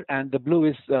richer, and the blue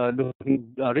is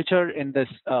looking richer in this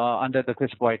under the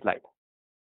crisp white light.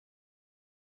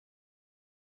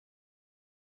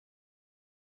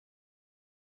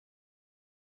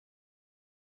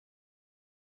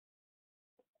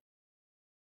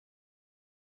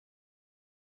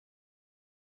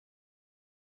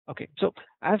 Okay, so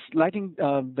as lighting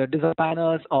the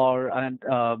designers and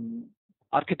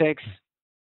architects,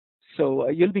 so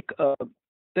you'll be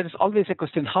there is always a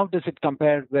question: how does it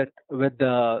compare with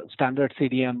the standard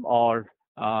CDM or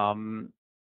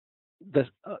the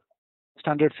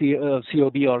standard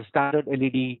COB or standard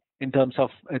LED in terms of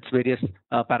its various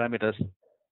parameters?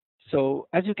 So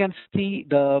as you can see,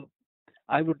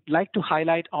 I would like to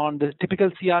highlight on the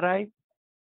typical CRI,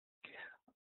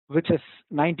 which is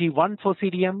 91 for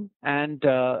CDM and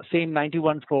same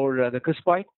 91 for the crisp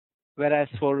white, whereas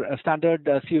for a standard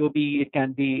COB, it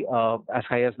can be as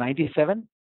high as 97,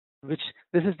 which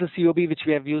this is the COB which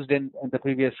we have used in the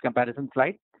previous comparison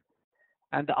slide.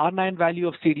 And the R9 value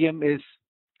of CDM is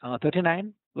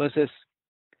 39 versus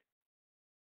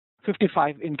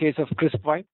 55 in case of crisp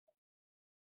white,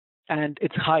 and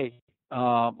it's high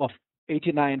of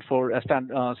 89 for a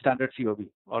standard COB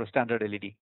or a standard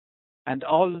LED. And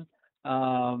all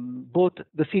both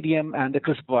the CDM and the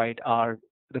crisp white are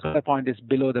the color point is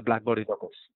below the black body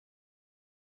locus.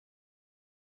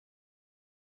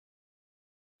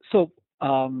 So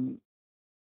and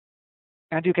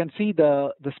you can see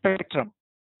the spectrum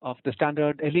of the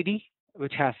standard LED,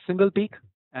 which has single peak,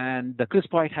 and the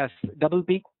crisp white has double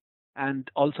peak, and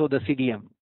also the CDM.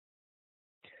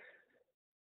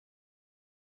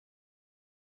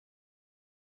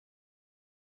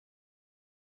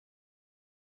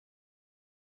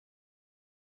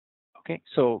 Okay,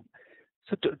 so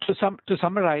to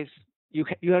summarize,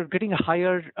 you are getting a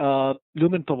higher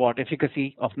lumen per watt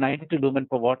efficacy of 92 lumen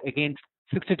per watt against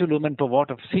 62 lumen per watt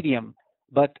of CDM,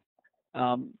 but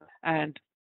and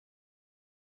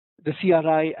the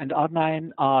CRI and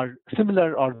R9 are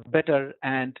similar or better,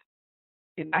 and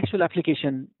in actual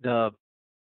application, the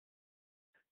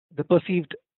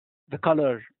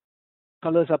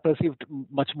colors are perceived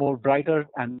much more brighter,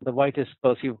 and the white is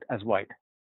perceived as white.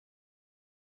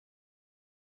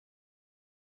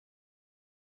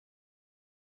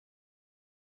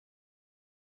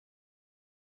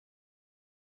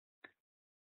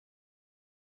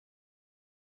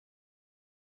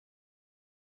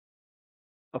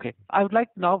 Okay, I would like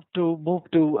now to move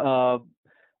to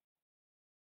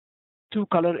two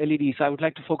color LEDs. I would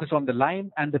like to focus on the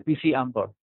lime and the PC amber.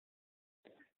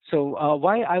 So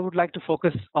why I would like to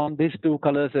focus on these two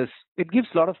colors is it gives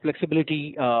a lot of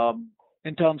flexibility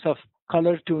in terms of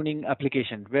color tuning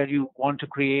application, where you want to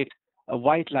create a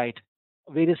white light,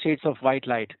 various shades of white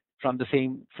light from the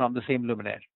same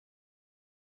luminaire.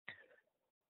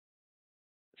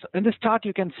 So in this chart,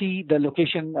 you can see the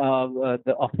location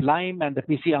of lime and the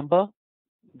PC amber,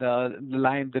 the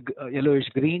lime, the yellowish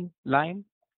green lime.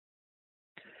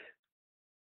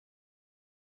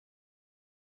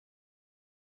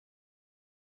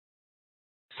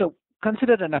 So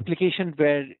consider an application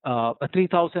where a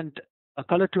 3000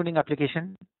 color tuning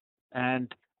application,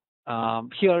 and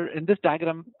here in this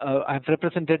diagram, I've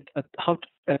represented how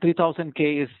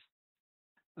 3000K is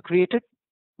created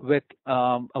with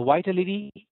a white LED,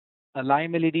 a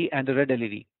lime LED, and a red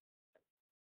LED.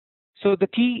 So the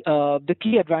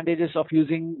key advantages of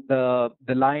using the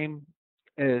lime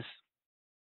is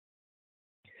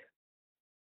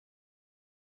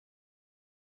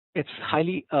it's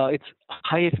high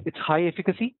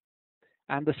efficacy,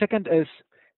 and the second is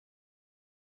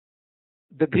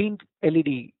the green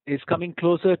LED is coming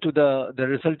closer to the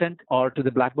resultant or to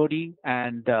the black body,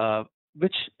 and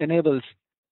which enables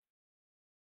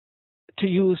to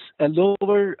use a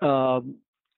lower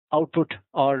output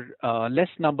or less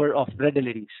number of red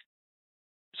LEDs.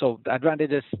 So the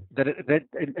advantage is the red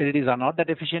LEDs are not that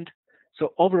efficient.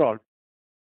 So overall,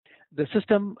 the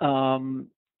system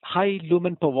high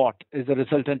lumen per watt is the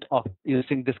resultant of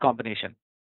using this combination.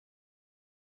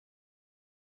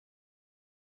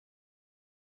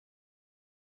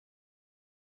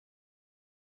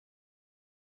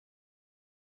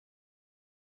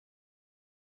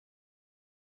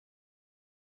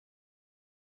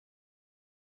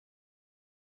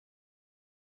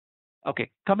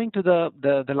 Okay, coming to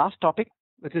the last topic,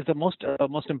 which is the most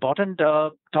important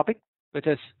topic, which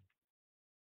is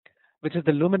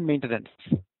the lumen maintenance.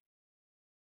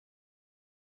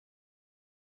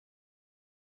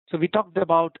 So we talked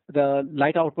about the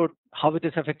light output, how it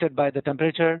is affected by the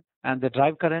temperature and the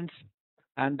drive currents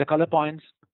and the color points.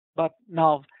 But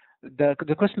now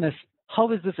the question is,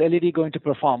 how is this LED going to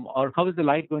perform, or how is the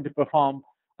light going to perform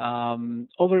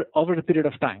over a period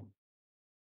of time?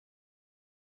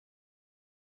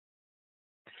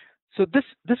 So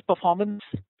this performance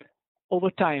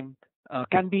over time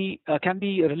can be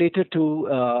related to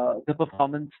the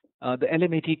performance, the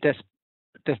LMAT test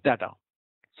data.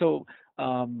 So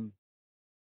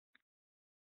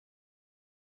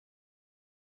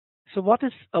what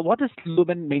is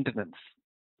lumen maintenance?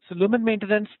 So lumen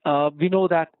maintenance, we know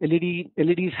that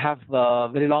LEDs have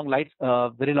very long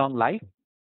life,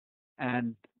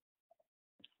 and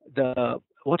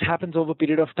what happens over a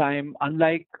period of time,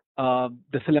 unlike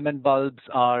the filament bulbs,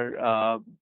 are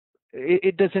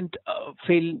it doesn't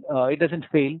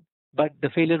fail, but the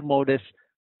failure mode is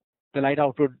the light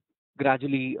output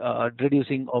gradually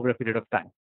reducing over a period of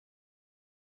time.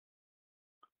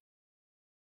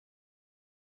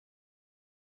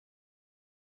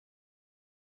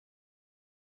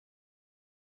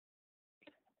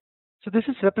 So this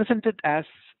is represented as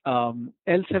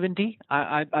L70.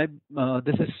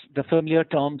 This is the familiar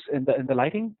terms in the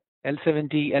lighting.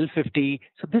 L70, L50.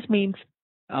 So this means,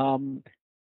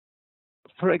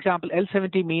 for example,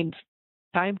 L70 means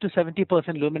time to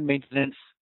 70% lumen maintenance,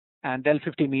 and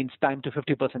L50 means time to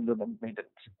 50% lumen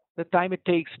maintenance. The time it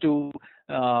takes to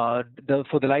for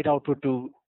the light output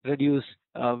to reduces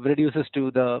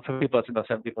to the 50% or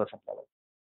 70% level.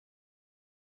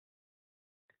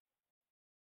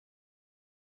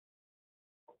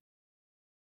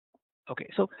 Okay,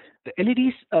 so the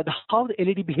LEDs, how the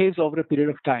LED behaves over a period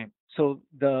of time. So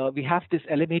we have this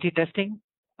LMAT testing,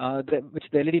 which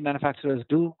the LED manufacturers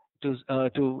do to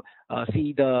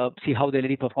see how the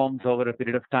LED performs over a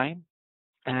period of time,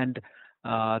 and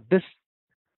this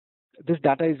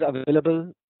data is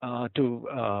available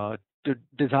to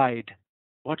decide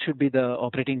what should be the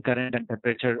operating current and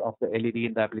temperature of the LED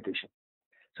in the application.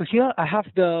 So here I have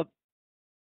the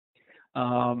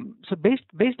so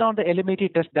based on the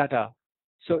LMAT test data.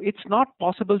 So it's not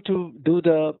possible to do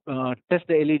test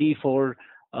the LED for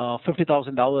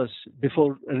 50,000 hours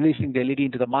before releasing the LED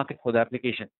into the market for the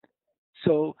application.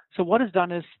 So what is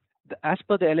done is, as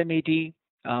per the LMAT,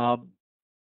 a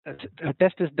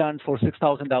test is done for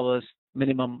 6,000 hours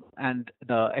minimum, and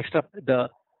the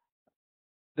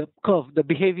curve, the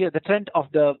behavior, the trend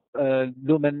of the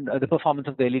lumen, the performance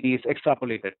of the LED is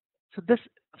extrapolated. So this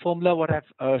formula, what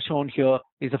I've shown here,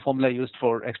 is a formula used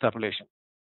for extrapolation.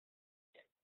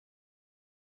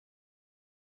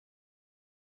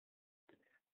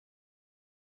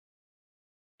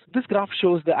 This graph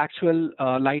shows the actual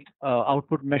light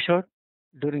output measured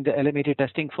during the LMAT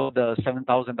testing for the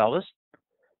 7,000 hours.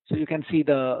 So you can see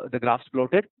the graphs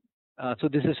plotted. So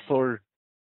this is for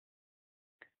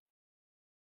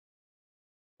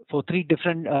three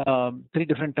different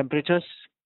temperatures.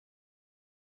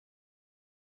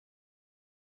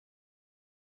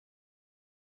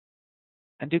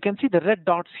 And you can see the red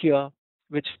dots here,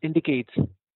 which indicates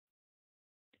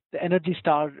the Energy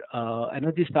Star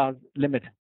limit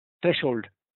threshold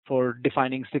for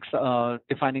defining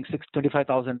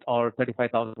 25,000 or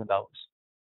 35,000 hours.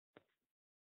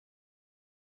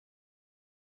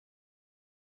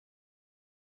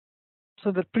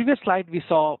 So the previous slide we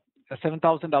saw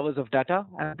 7,000 hours of data,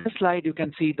 and this slide you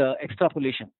can see the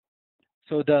extrapolation.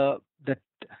 So the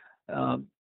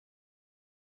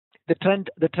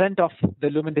trend of the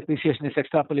lumen depreciation is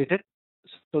extrapolated,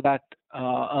 so that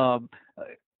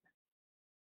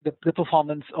the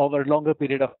performance over a longer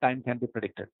period of time can be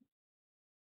predicted.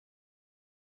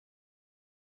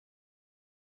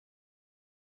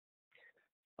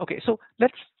 Okay, so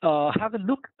let's have a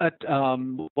look at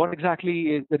what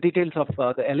exactly is the details of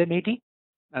the LMAT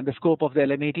and the scope of the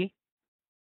LMAT.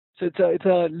 So it's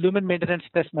a lumen maintenance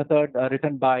test method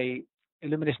written by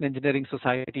Illumination Engineering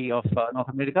Society of North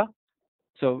America.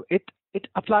 So it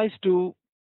applies to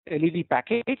LED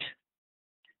package,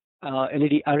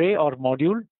 LED array or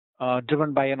module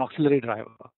driven by an auxiliary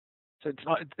driver. So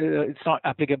it's not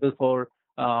applicable for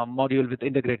module with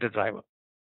integrated driver.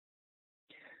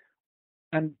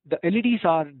 And the LEDs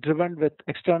are driven with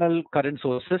external current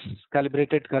sources,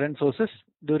 calibrated current sources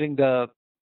during the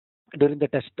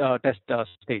test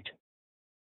stage.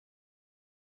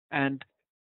 And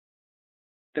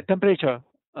the temperature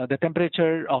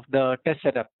of the test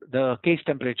setup, the case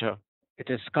temperature, it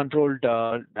is controlled,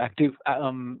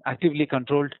 actively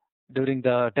controlled during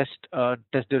the test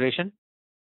duration.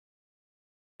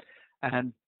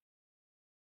 And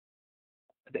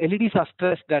the LEDs are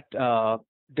stressed at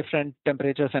different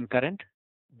temperatures and current,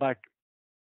 but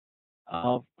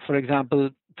for example,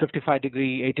 55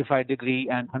 degree, 85 degree,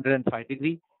 and 105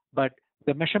 degree. But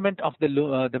the measurement of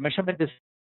the measurement is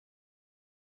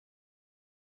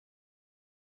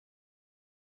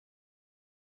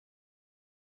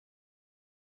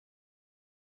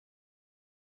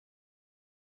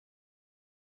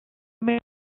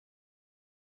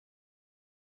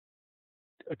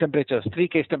temperatures, three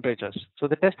case temperatures. So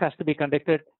the test has to be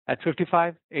conducted at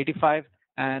 55, 85,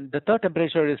 and the third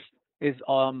temperature is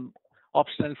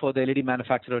optional for the LED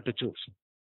manufacturer to choose.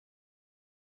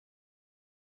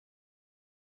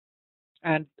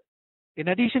 And in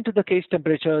addition to the case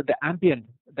temperature, the ambient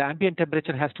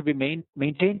temperature has to be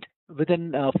maintained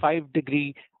within 5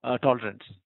 degree tolerance,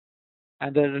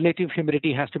 and the relative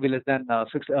humidity has to be less than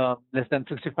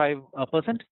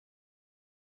 65%.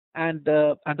 And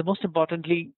the most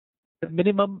importantly, the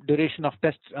minimum duration of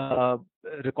tests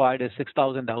required is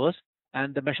 6,000 hours,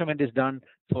 and the measurement is done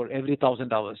for every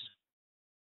 1,000 hours.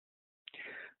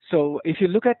 So if you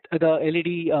look at the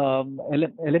LED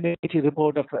LMAT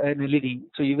report of an LED,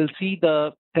 so you will see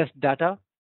the test data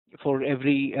for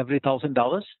every 1,000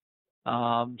 hours.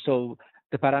 So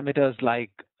the parameters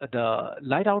like the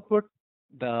light output,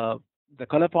 the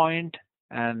color point,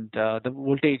 and the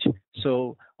voltage.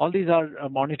 So all these are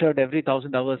monitored every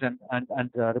 1,000 hours and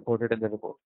reported in the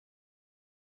report.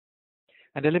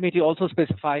 And LMAT also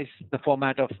specifies the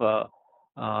format of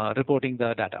reporting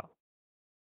the data.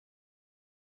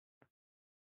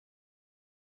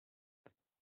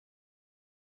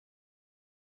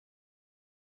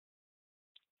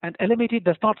 And LMAT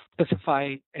does not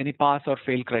specify any pass or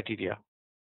fail criteria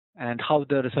and how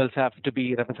the results have to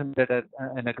be represented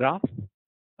in a graph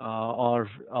or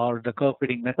the curve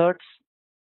fitting methods,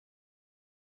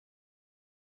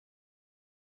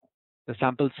 the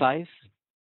sample size,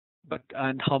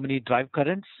 and how many drive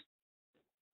currents,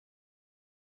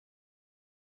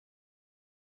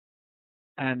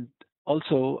 and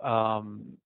also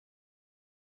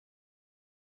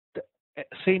the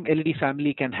same LED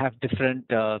family can have different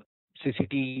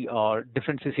CCT or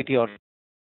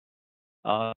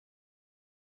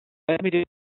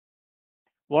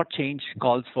what change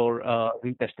calls for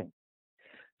retesting.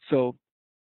 So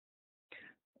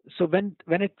when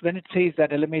it says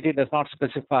that LMAT does not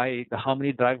specify how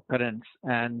many drive currents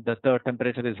and the third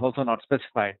temperature is also not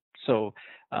specified. So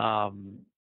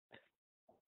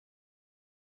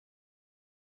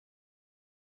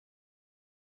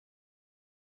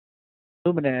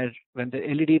luminaire, when the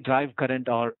LED drive current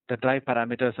or the drive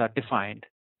parameters are defined,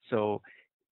 so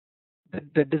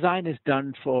the design is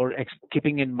done for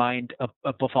keeping in mind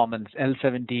a performance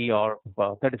L70 or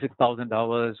 36,000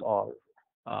 hours or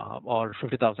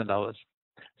 50,000 hours.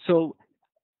 So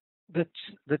the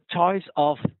choice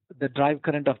of the drive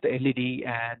current of the LED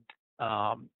and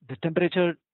the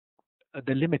temperature,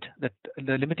 the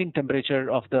limiting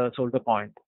temperature of the solder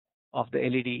point of the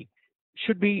LED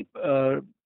should be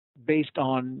based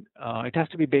on, it has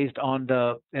to be based on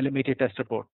the LMAT test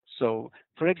report. So,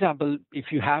 for example,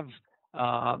 if you have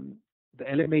the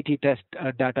LMAT test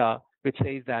data which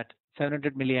says that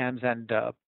 700 milliamps and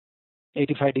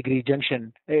 85-degree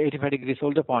junction, 85-degree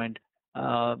solder point,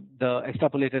 the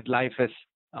extrapolated life is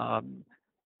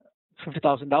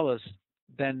 50,000 hours,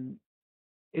 then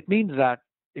it means that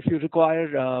if you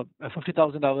require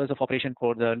 50,000 hours of operation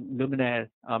for the luminaire,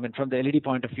 and from the LED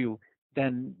point of view,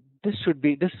 then this will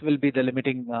be the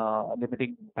limiting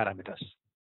parameters.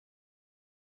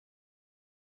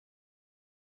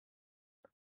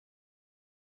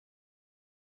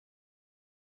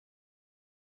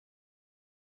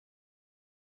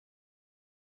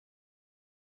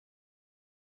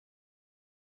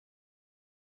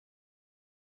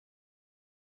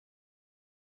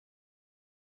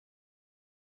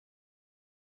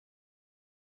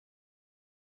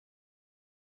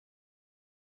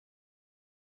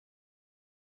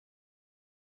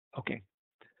 Okay.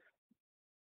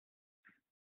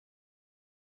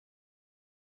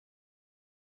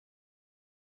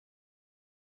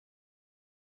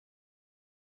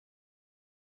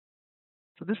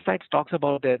 So this slide talks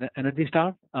about the Energy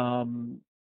Star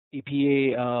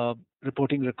EPA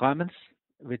reporting requirements,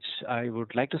 which I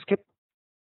would like to skip.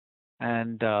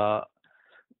 And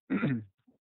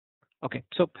okay,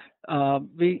 so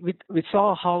we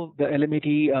saw how the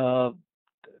LMAT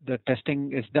the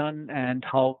testing is done and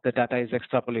how the data is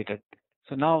extrapolated.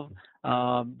 So now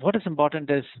what is important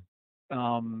is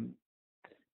that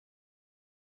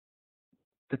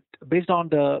based on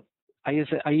the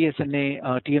IESNA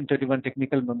TM31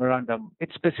 technical memorandum,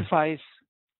 it specifies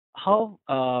how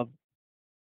the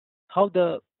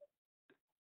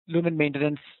lumen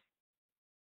maintenance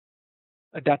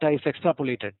data is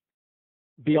extrapolated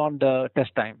beyond the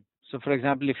test time. So, for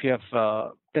example, if you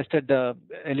have tested the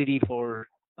LED for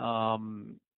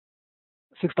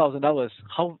 6,000 hours,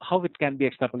 how it can be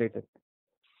extrapolated?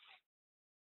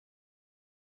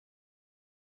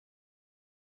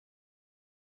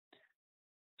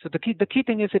 So the key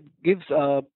thing is it gives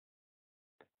a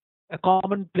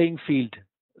common playing field,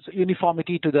 so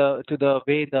uniformity to the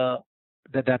way the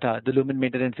data, the lumen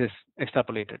maintenance is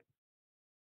extrapolated.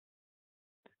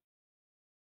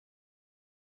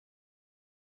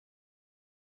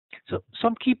 So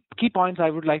some key points I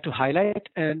would like to highlight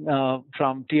and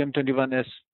from TM21 is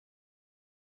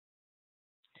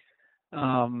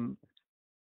how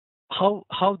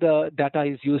the data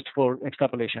is used for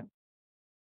extrapolation.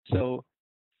 So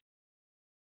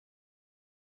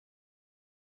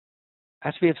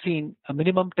as we have seen, a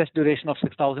minimum test duration of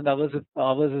 6,000 hours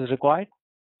is required,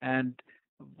 and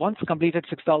once completed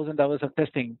 6,000 hours of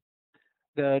testing,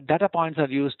 the data points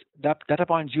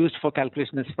used for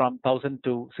calculation is from 1,000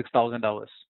 to 6,000 hours.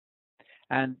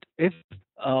 And if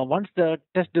once the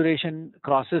test duration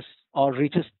crosses or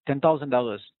reaches 10,000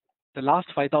 hours, the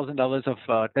last 5,000 hours of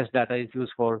test data is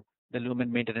used for the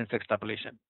lumen maintenance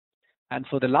extrapolation. And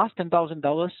for the last 10,000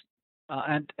 hours,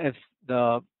 and if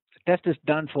the test is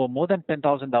done for more than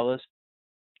 10,000 hours,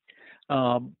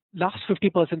 last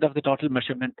 50% of the total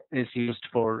measurement is used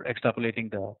for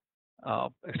extrapolating the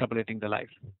life,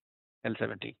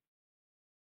 L70.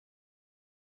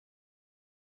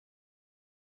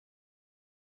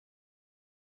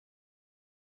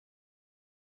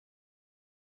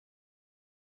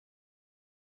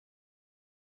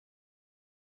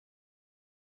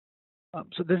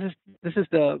 So this is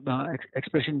the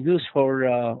expression used for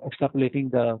extrapolating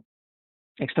the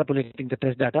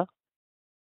test data.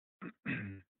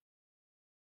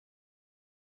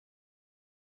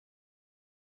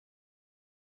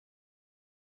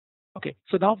 Okay,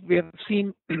 so now we have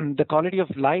seen the quality of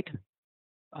light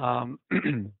and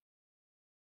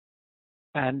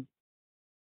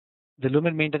the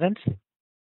lumen maintenance,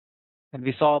 and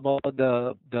we saw about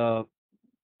the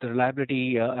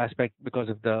reliability aspect because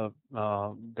of the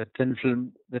thin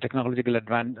film, the technological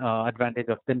advantage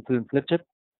of thin film flip chip.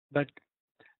 But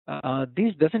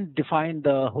these doesn't define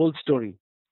the whole story.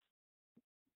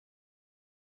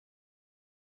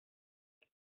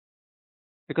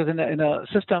 Because in a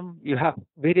system, you have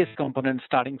various components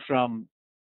starting from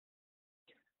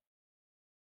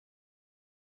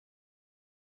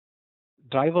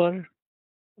driver,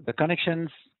 the connections,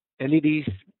 LEDs,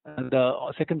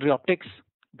 the secondary optics,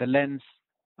 the lens,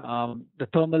 the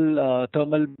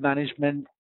thermal management,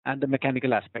 and the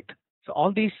mechanical aspect. So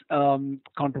all these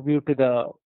contribute to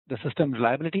the system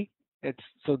reliability.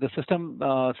 So the system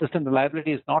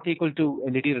reliability is not equal to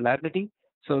LED reliability.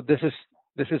 So this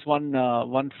is one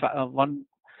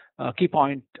key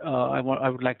point I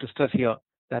would like to stress here,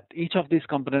 that each of these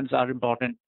components are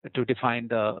important to define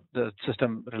the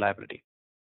system reliability.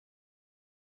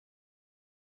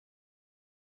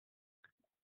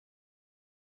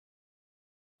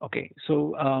 Okay,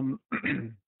 so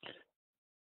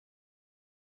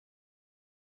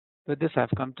with this, I've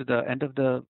come to the end of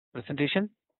the presentation.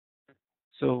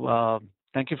 So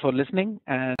thank you for listening.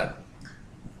 And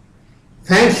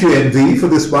thank you, MV, for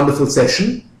this wonderful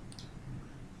session.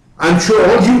 I'm sure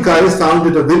all you guys found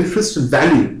it of interest and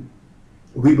value.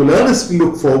 We will earnestly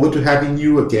look forward to having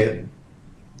you again.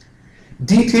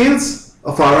 Details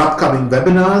of our upcoming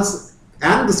webinars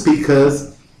and the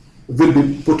speakers will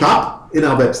be put up in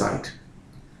our website.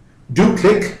 Do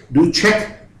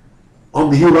check on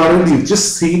the URL you've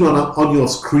just seen on your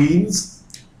screens,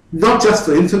 not just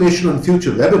for information on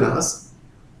future webinars,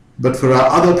 but for our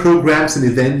other programs and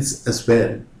events as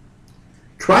well.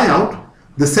 Try out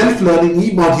the self-learning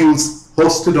e-modules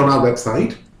hosted on our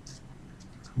website.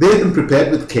 They've been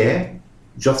prepared with care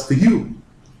just for you.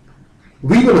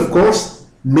 We will, of course,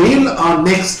 mail our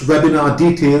next webinar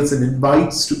details and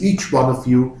invites to each one of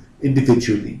you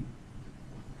individually.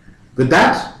 With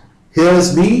that,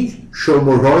 here's me,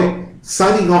 Shomo Roy,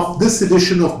 signing off this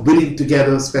edition of Winning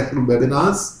Together special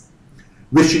webinars,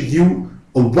 wishing you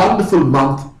a wonderful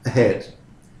month ahead.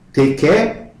 Take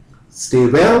care, stay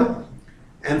well,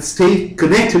 and stay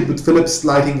connected with Philips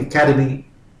Lighting Academy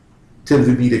till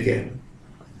we meet again.